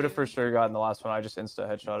 Yeah, you would have for sure gotten the last one. I just insta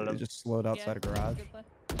headshotted They him. just slowed outside a garage. Good play.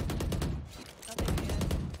 Nothing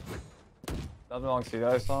yet. Nothing long C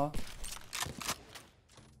that I saw.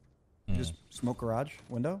 Just smoke garage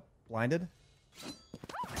window, blinded.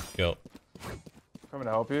 Kill. Coming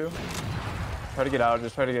to help you. Try to get out.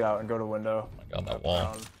 Just try to get out and go to window. Oh my god, that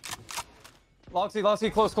wall. Long C,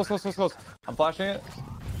 close. I'm flashing it.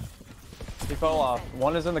 He fell off.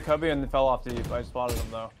 One is in the cubby and fell off deep. I spotted him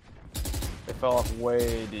though. They fell off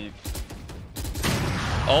way deep.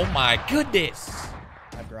 Oh my goodness.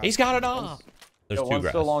 I dropped. He's got it off. There's Yo, two one's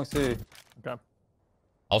grass. still long C. Okay.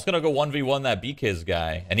 I was gonna go 1v1 that B-Kiz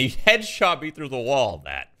guy, and he headshot me through the wall.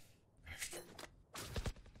 That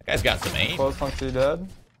guy's got some aim. Close long C dead.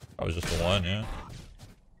 I was just the one, yeah.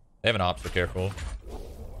 They have an op, so careful.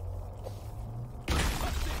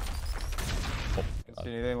 Oh, God.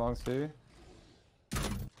 See anything long C?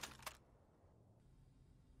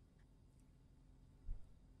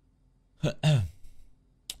 I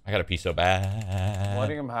gotta pee so bad.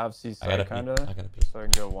 Letting him have C I gotta side pee. kinda. I gotta pee. So I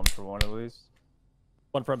can go 1-for-1 at least.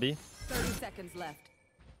 One from B. 30 seconds left.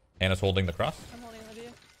 Anna's holding the cross. I'm holding with you.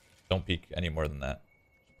 Don't peek any more than that.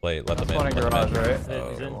 Play, let them That's one in. in Let them garage, in. right?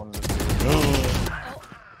 He's in. One to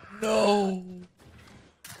two. No.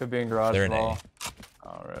 Could be in garage They're as in well. A.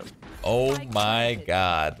 Alright. Oh my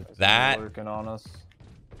god. That. Working on us.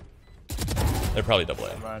 They're probably double A.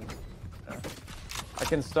 Never mind. Yeah. I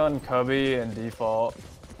can stun Cubby and default.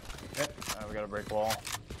 We gotta break wall.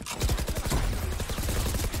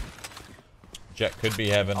 Jet could be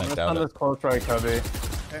heaven. I'm I gonna doubt stun it. this close right Cubby.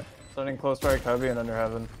 Stunning close right Cubby and under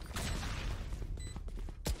heaven.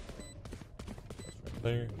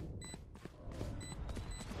 There.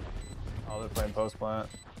 Oh, they're playing post plant.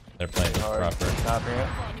 They're playing this Hard. proper. Tapping it.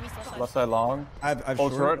 Come on, give me still side. Left side long. I've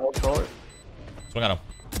Hold short, hold short. Swing on him.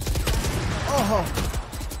 Oh,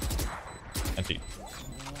 And cheat.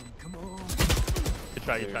 Good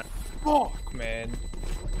try, good try. Fuck, man.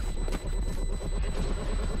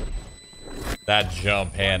 That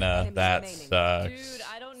jump, Hannah. enemy That remaining. sucks. Dude,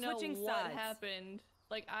 I don't know Switching what sides. happened.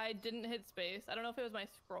 Like, I didn't hit space. I don't know if it was my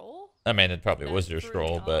scroll. I mean, it probably that was your threw me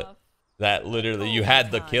scroll, but off. that literally, you had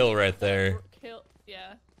the kill right there. Kill,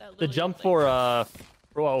 yeah. That The literally jump was, for like,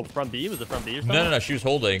 oh, from B? Was it from B or something? No. She was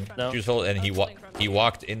holding. No. She was holding, and I he was holding from he the-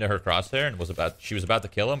 walked into her crosshair and she was about to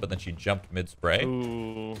kill him, but then she jumped mid spray.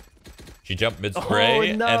 Ooh. She jumped mid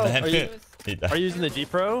spray, Oh, no. and then Are you- he died. Are you using the G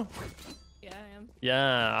Pro? Yeah, I am.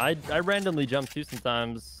 Yeah, I randomly jump too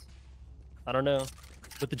sometimes. I don't know.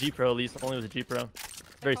 With the G Pro, at least only with the G Pro.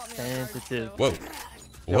 Very caught me off guard, sensitive. so- Whoa.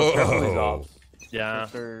 Yo, careful these Whoa. ops. Yeah.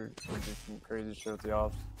 They're just some crazy shit with the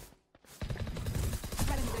ops.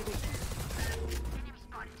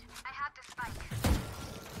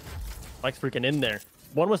 Mike's freaking in there.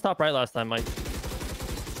 One was top right last time, Mike. Do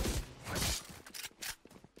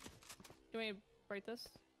you want me to break this?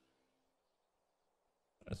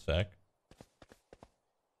 A sec.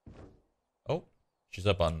 Oh, she's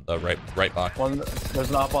up on the right box. One, there's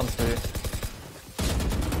an op on C.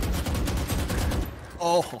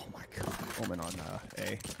 Oh my god. Omen on A.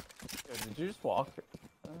 Yeah, did you just walk?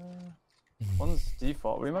 One's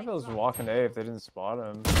default. We might be able to just walk into A if they didn't spot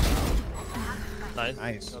him. Nice.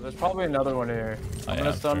 Nice. So there's probably another one here. I'm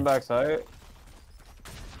gonna stun backside.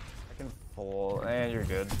 I can full. And you're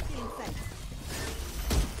good.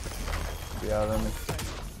 Yeah, then.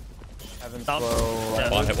 Heaven Stop. slow. Yeah.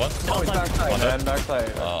 Spawn hit one. Oh, he's backside, One man. hit.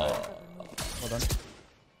 Backside. Oh. Well done.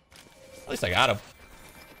 At least I got him.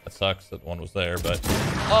 That sucks that one was there, but.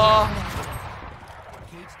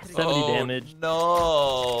 70 damage.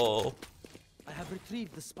 No. I have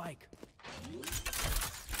retrieved the spike.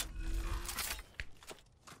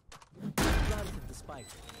 Planted the spike.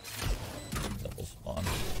 Double spawn.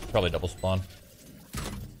 Probably double spawn.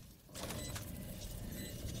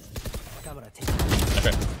 Camera take.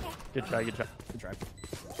 Okay. Good try, good try. Good try.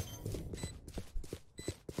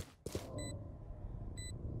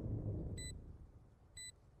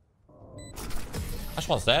 I just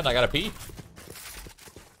want to stand. I gotta pee.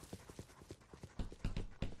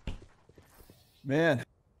 Man.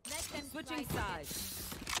 Switching sides.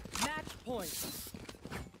 Match point.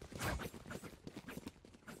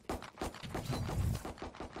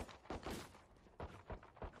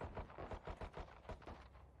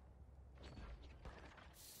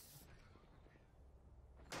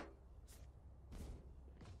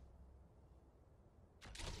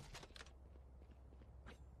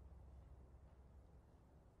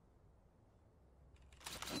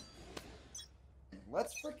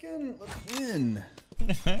 Let's win.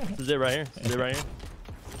 This is it right here. This is it right here.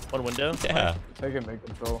 One window. Yeah. Take it, make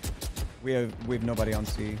control. We have nobody on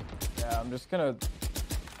C. Yeah, I'm just gonna.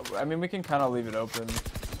 I mean, we can kind of leave it open.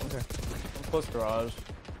 Okay. I'm close garage.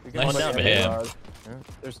 We Nice push down, into man. garage.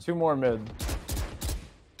 There's 2 more mid.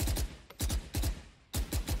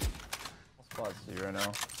 I'll spot C right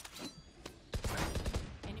now.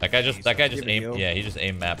 That guy just Give it aim. heal. Yeah, he just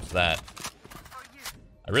aim maps that.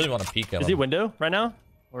 I really want to peek him. Is he window right now?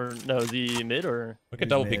 Or no, is he mid or? We could He's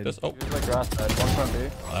double mid. peek this. Oh, He's like grass side. One front B.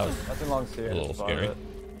 that was Nothing long C. I a little just spotted scary. it.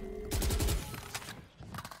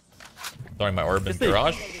 throwing my orb in This thing-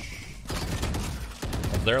 garage.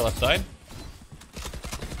 One's there, left side.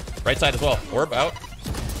 Right side as well. Orb out.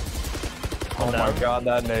 Oh my down. god,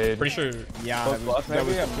 that nade. Pretty sure. Yeah, Both left, that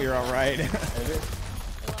was maybe? clear all right. Maybe.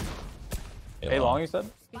 Yeah, Hey, long, you said?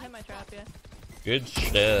 You hit my trap, yeah. Good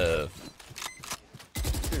stuff.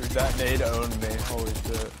 Dude, that nade owned me. Holy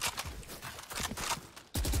shit.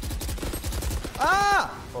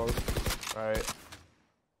 Ah! Close. Right.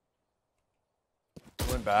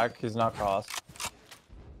 Went back. He's not crossed.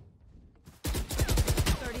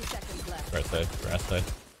 30 seconds left. Right side. Grass side.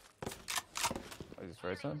 Oh, he's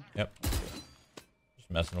right side? Yep.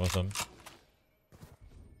 Just messing with him.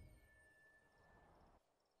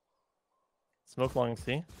 Smoke long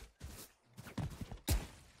C.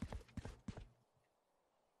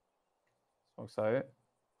 Smoke side.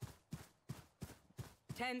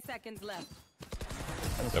 10 seconds left.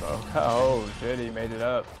 And smoke. Oh shit, he made it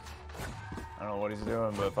up. I don't know what he's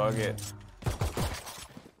doing, but fuck it.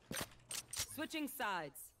 Switching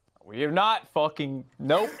sides. We have not fucking.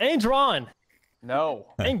 Nope. Ain't drawn. No.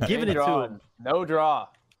 Ain't giving it to drawn. him. No draw.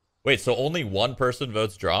 Wait, so only one person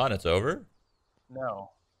votes draw and it's over?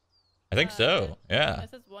 No. I think so. Yeah.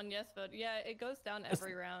 This is one yes vote. Yeah, it goes down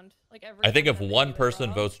every round. Like every. I think if round one there's a person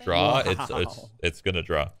draw votes thing. draw, Wow. it's gonna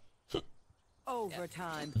draw.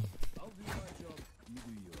 Overtime.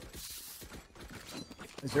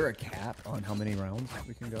 Is there a cap on how many rounds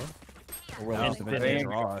we can go? Or will No. it eventually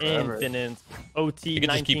draw? Forever. Infinite. OT You can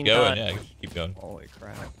just 19 keep going. times. Yeah, you can just keep going. Holy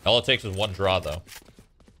crap. All it takes is one draw, though.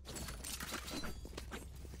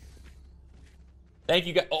 Thank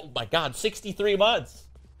you guys. Oh my god, 63 months.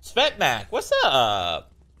 Svetmac, what's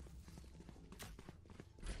up?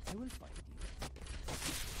 I will find you.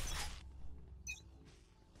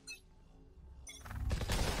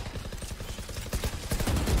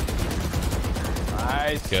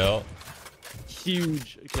 Nice. Kill.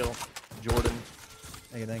 Huge kill. Jordan.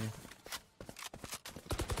 Thank you, thank you.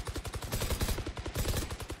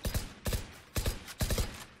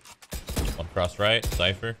 One cross right.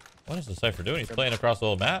 Cypher. What is the Cypher doing? He's playing across the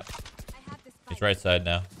whole map. He's right side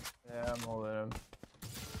now. Yeah, I'm holding him.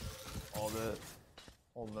 Hold it.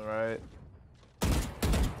 Holding the right.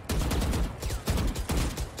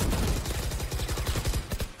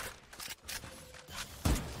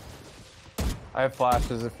 I have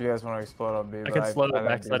flashes if you guys want to explode on B. I but can slow think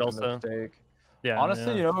backside it's a also. mistake. Yeah. Honestly,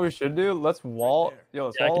 yeah. you know what we should do? Let's wall. Yo,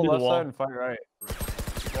 let's Yeah, I wall can the do the left wall. side and fight right.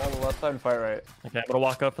 Wall the left side and fight right. Okay, I'm gonna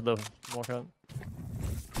walk up for the walk up.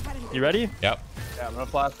 You ready? Yep. Yeah, I'm gonna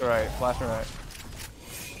flash the right. Flash the right.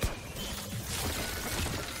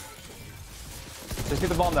 Just get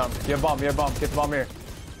the bomb down. You have bomb. You have bomb. Get the bomb here.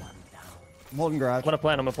 I'm holding garage. I'm gonna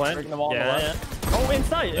plant. I'm gonna plant. Breaking the wall on the Yeah, left. yeah. Oh,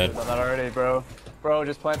 inside. Dead. Done that already, bro. Bro,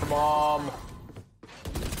 just plant the bomb.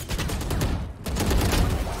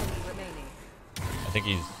 Remaining. I think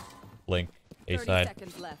he's blink. A 30 side.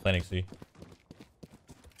 seconds left. Planning C.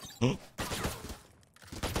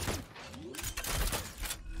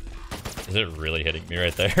 Is it really hitting me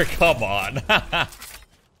right there? Come on. Planet,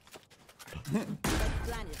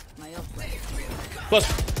 my own Close.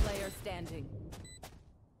 player standing.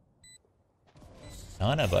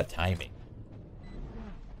 Son of a timing.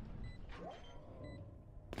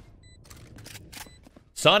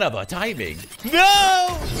 Son of a timing.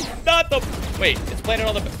 No! Not the... Wait, it's planted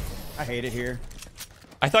on the... I hate it here.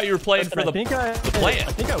 I thought you were playing for the plant. plant.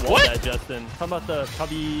 I think I won What? that, Justin. How about the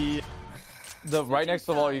probably The right next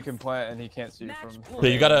to the wall you can plant and he can't see you from. So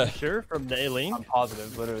you gotta... sure from the A-Link? I'm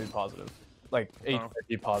positive, literally positive. Like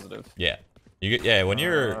 850 positive. Yeah. Yeah, when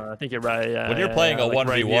you're... I think you're right. Yeah, when you're yeah, playing yeah, a like 1v1,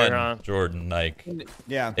 right here, huh? Jordan, like...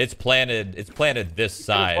 Yeah. It's planted this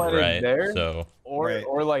side, planted right? there? So... Right.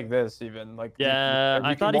 Or like this even. Like Yeah, you I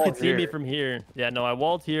can thought he wall could see me here. from here. Yeah, no, I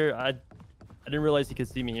walled here. I didn't realize he could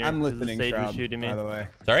see me here. I'm 'cause the listening, sage was Shroud, shooting me. by the way.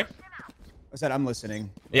 Sorry? I said I'm listening.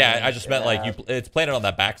 Yeah, I just meant like Yeah. it's planted on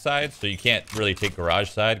that back side, so you can't really take garage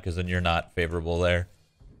side because then you're not favorable there.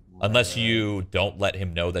 Unless you don't let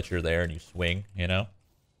him know that you're there and you swing, you know?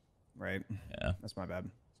 Right. Yeah, That's my bad.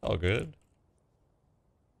 it's all good.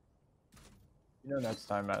 You know, next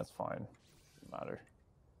time, Matt, it's fine. Doesn't matter.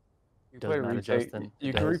 You Doesn't play matter, retake. Justin. You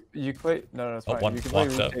It can does. you play. No, it's Oh, fine. one You can play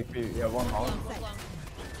walks up. retake B. Yeah, one long.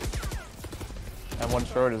 And one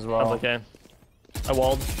short as well. Okay. I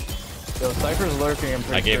walled. Yo, Cypher's lurking. I'm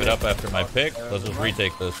pretty I gave it sure. up after my pick. Let's just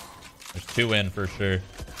retake this. There's 2 in for sure.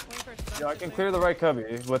 Yo, I can clear the right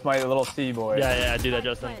cubby with my little C boy. Yeah, yeah, do that,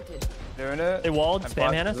 Justin. Planted. Doing it. They walled. I'm Spam,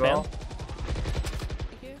 blocked Hannah. as well. Spam.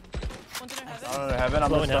 Thank you. One's under heaven. Down under heaven. I'm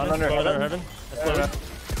Slow just in down heaven. under Slow heaven. heaven. That's Yeah, slow. yeah.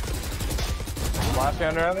 Flashing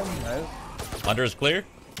under heaven. Nice. Under is clear.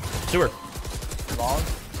 Sewer. Long.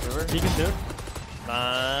 River. He can shoot.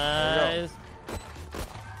 Nice.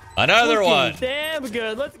 Another Looking one. Damn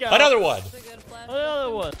good. Let's go. Another one. That's a good flash.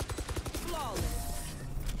 Another one. Flawless.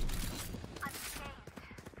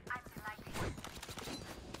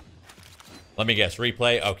 Let me guess.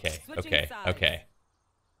 Replay. Okay. Switching Okay. sides. Okay.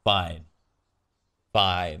 Fine.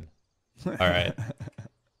 Fine. All right.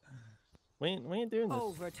 We ain't doing this.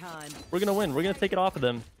 Overtime. We're gonna win. We're gonna take it off of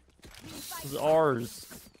them. This is ours.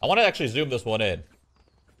 I want to actually zoom this one in.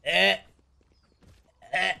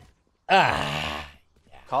 Ah.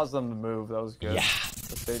 Caused them to move. That was good. Yeah.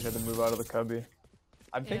 The stage had to move out of the cubby.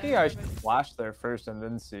 I'm thinking I should flash there first and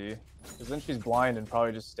then see. Because then she's blind and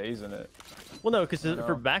probably just stays in it. Well, no, because know.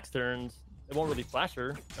 for back turns, it won't really flash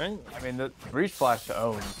her, right? I mean, the breach flash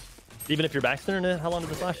owns. Even if you're back turn it, how long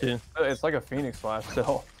does it flash you? It's like a Phoenix flash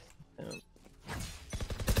still. Yeah.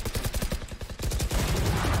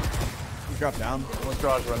 You drop down. One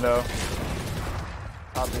garage window.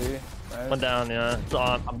 Top B. Nice. One down, yeah. It's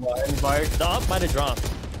on. I'm blind, Mike. The up might have dropped. I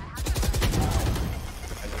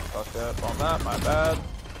just fucked up on that. My bad.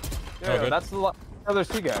 Yeah, Oh, good. that's the other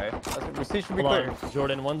C guy. The C should be Hold clear. on,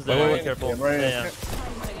 Jordan. One's Wait, there. wait, Be wait. careful. Yeah, right. Yeah,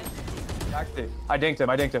 yeah. Back C. I dinked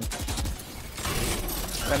him.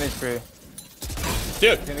 10 HP.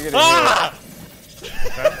 Dude. Gonna get Ah!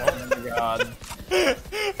 Oh my god.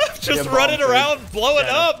 Just Yeah, running bomb, around, blowing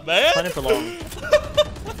Yeah. up, man. Planning for long.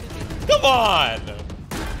 Come on.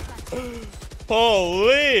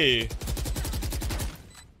 Holy.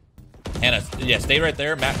 Hannah, yeah, stay right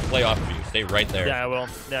there. Matt can play off of you. Stay right there. Yeah, I will.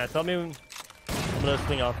 Yeah, tell me. I'm gonna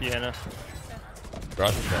swing off you, Hannah.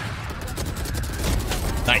 Garage is done.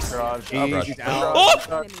 Nice. Garage. Jeez, he's out. Oh!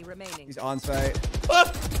 Enemy remaining. He's on site.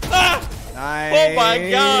 Ah! Ah! Nice. Oh my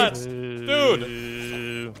god.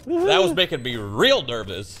 Dude. That was making me real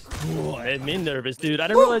nervous. It made me nervous, dude. I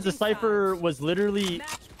didn't realize the Cypher was literally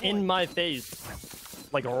in my face.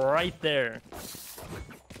 Like right there.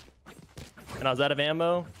 And I was out of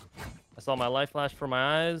ammo. I saw my life flash for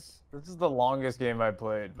my eyes. This is the longest game I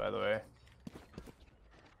played, by the way.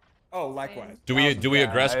 Oh, likewise. Do we Yeah,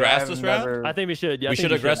 aggress I grass have this round? never- I think we should. Yeah, I We think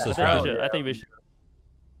should aggress I this think we round. should. I think we should.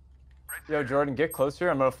 Yo, Jordan, get closer.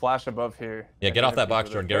 I'm gonna flash above here. Yeah, get off that box,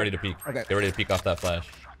 Jordan. Jordan. Get ready to peek. Okay. Get ready to peek off that flash.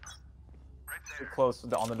 Get close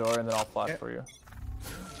on the door, and then I'll flash Yeah. for you.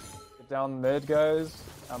 Get down mid, guys.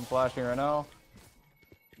 I'm flashing right now.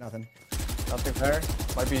 Nothing. Nothing there.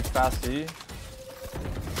 Might be fast C.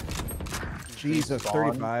 Jesus, Gone.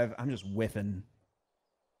 35. I'm just whiffing.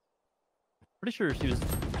 Pretty sure she was.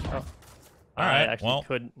 Oh. All I right, actually well.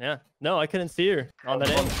 couldn't. Yeah. No, I couldn't see her on that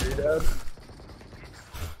end. Dead.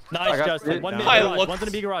 Nice, got Justin. it. One I mid garage. looked- One's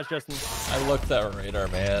gonna be garage, Justin. I looked at radar,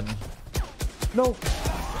 man. No.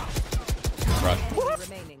 Garage.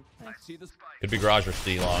 Remaining. Could be garage or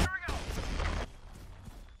C long.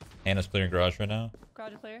 Hannah's clearing garage right now.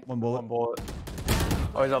 Garage clear. One bullet. One bullet.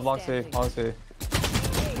 Oh, he's up long C. Long C.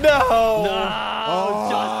 No, Oh.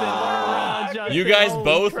 Justin, what a round, Justin. You guys Holy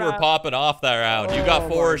both crap. were popping off that round. You got Oh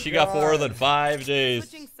 4, my she got 4, God. then 5 days.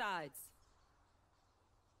 Switching sides.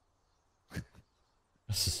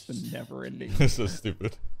 It's never ending. This is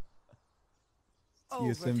stupid.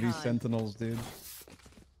 TSMV Overtime. Sentinels, dude.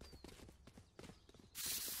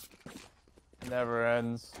 Never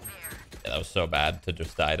ends. Yeah, that was so bad to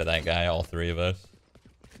just die to that guy, all 3 of us.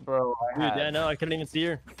 Bro, Dude, yeah, no, I couldn't even see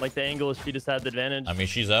her. Like the angle, she just had the advantage. I mean,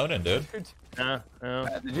 she's owning, dude. Yeah.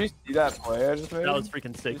 Did you see that play I just made? That was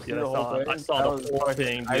freaking sick, Did dude. you see the whole thing? I saw That the was whole fucking-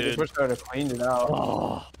 thing, I just dude. wish I would have cleaned it out.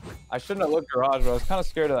 Oh. I shouldn't have looked garage, but I was kind of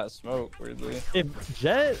scared of that smoke, weirdly. If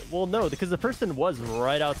Jet, well, no, because the person was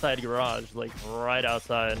right outside garage, like right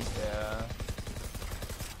outside. Yeah.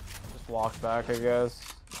 Just walked back, I guess.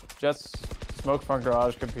 Jet's smoke front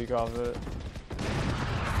garage could peek off it.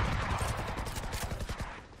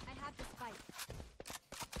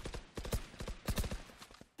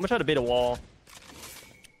 I'm gonna try to bait a wall.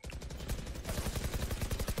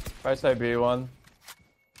 Right side B1.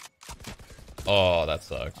 Oh, that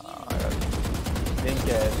sucks. I got dink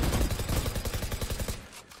it.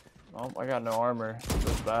 Oh, I got no armor. This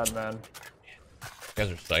is bad, man. You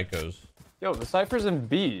guys are psychos. Yo, the Cypher's in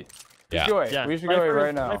B. Yeah. Yeah, We should go A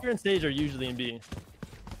right now. Cypher and Sage are usually in B.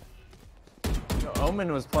 Yo,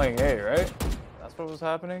 Omen was playing A, right? That's what was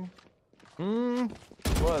happening? Hmm.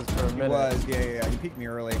 It was for a He minute. was, yeah. He peeked me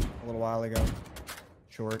early a little while ago.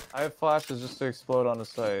 Short. I have flashes just to explode on the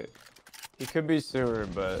site. He could be sewer,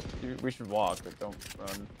 but we should walk, but don't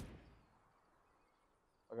run.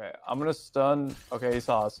 Okay, I'm gonna stun. Okay, he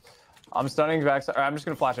saw us. I'm stunning backside. I'm just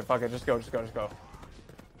gonna flash it. Fuck it. Just go.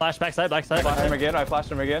 Flash backside, backside, Flash him backside. again. I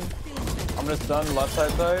flashed him again. I'm gonna stun left side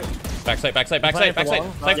side. Backside. Playing Cypher. for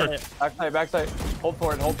long. Backside. Hold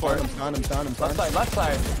for it. I'm stunned. Left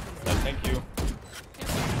side. Thank you.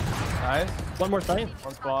 Nice. One more side.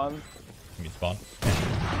 One spawn. Give me spawn.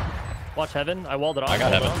 Watch heaven. I walled it off. I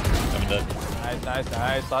got walled it heaven. off. I'm dead.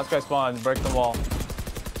 Nice. Last guy spawned. Break the wall.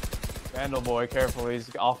 Vandal boy, careful.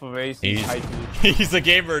 He's off of ace. He's hypey. He's a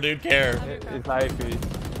gamer, dude. Care. He's hypey.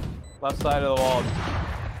 Left side of the wall.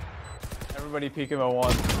 Everybody peek him at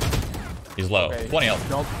once. He's low. Okay. 20 health.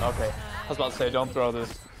 Don't. Okay. I was about to say, don't throw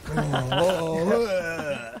this.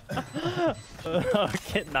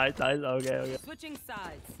 Okay, nice. Okay. Switching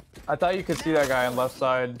sides. I thought you could see that guy on left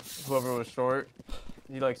side. Whoever was short.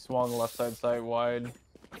 He like swung left side wide.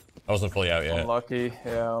 I wasn't fully out yet. Unlucky.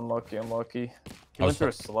 Yeah, unlucky. He I went was- through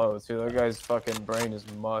a slow too. That guy's fucking brain is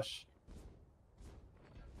mush.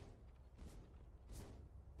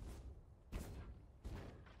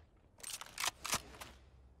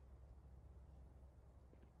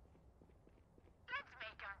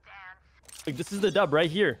 Like, this is the dub right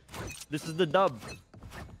here. This is the dub.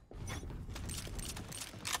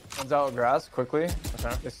 One's out grass quickly.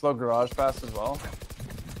 Okay. They slow garage fast as well.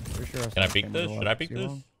 For sure. Can I peek this? Should I peek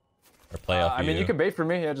this? Or play off I mean, you? you can bait for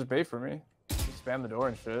me. Yeah, just bait for me. Just spam the door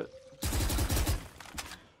and shit. If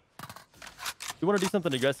you want to do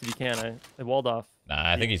something aggressive, you can. I walled off.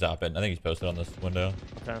 Nah, I think he's opping. I think he's posted on this window.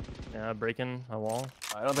 Okay. Yeah, breaking a wall.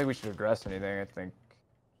 I don't think we should aggress anything. I think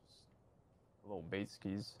just a little bait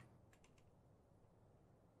skis.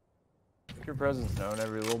 Make your presence known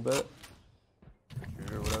every little bit.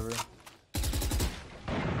 Or whatever.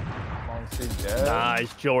 Long sleeve dead.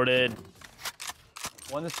 Nice, Jordan.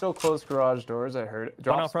 One is still closed garage doors. I heard it.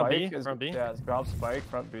 Drop out front spike. B, Is, front B. Yeah, it's drop spike,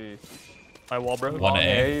 front B. My wall broke. One Long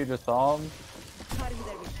A. You just saw him.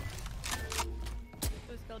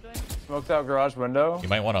 Who's still doing? Smoked out garage window. You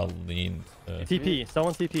might want to lean. TP.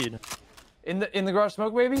 Someone TP'd. In the garage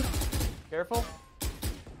smoke, baby. Careful.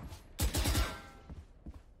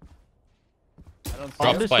 I don't see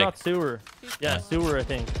Drop him. This spike. drop sewer. Yeah, sewer, I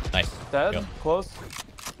think. Nice. Dead. Go. Close.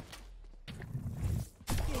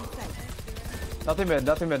 Nothing mid.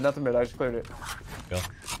 I just cleared it. Go.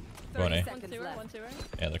 Going A. One sewer.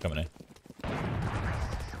 Yeah, they're coming in.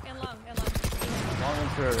 And long. Long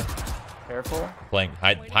and sure. Careful. Playing.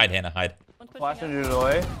 Hide, Hannah, hide. One's pushing Flashing out. you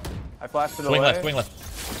delay. I flashed it Swing away. left, swing left.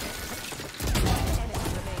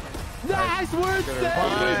 Nice work,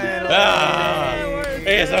 Ah!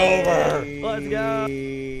 It's over. Let's go.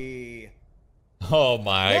 Oh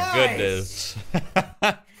my goodness.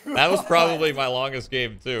 That was probably my longest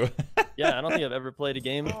game too. Yeah, I don't think I've ever played a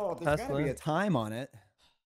game Oh, there's past gotta be a that. time on it.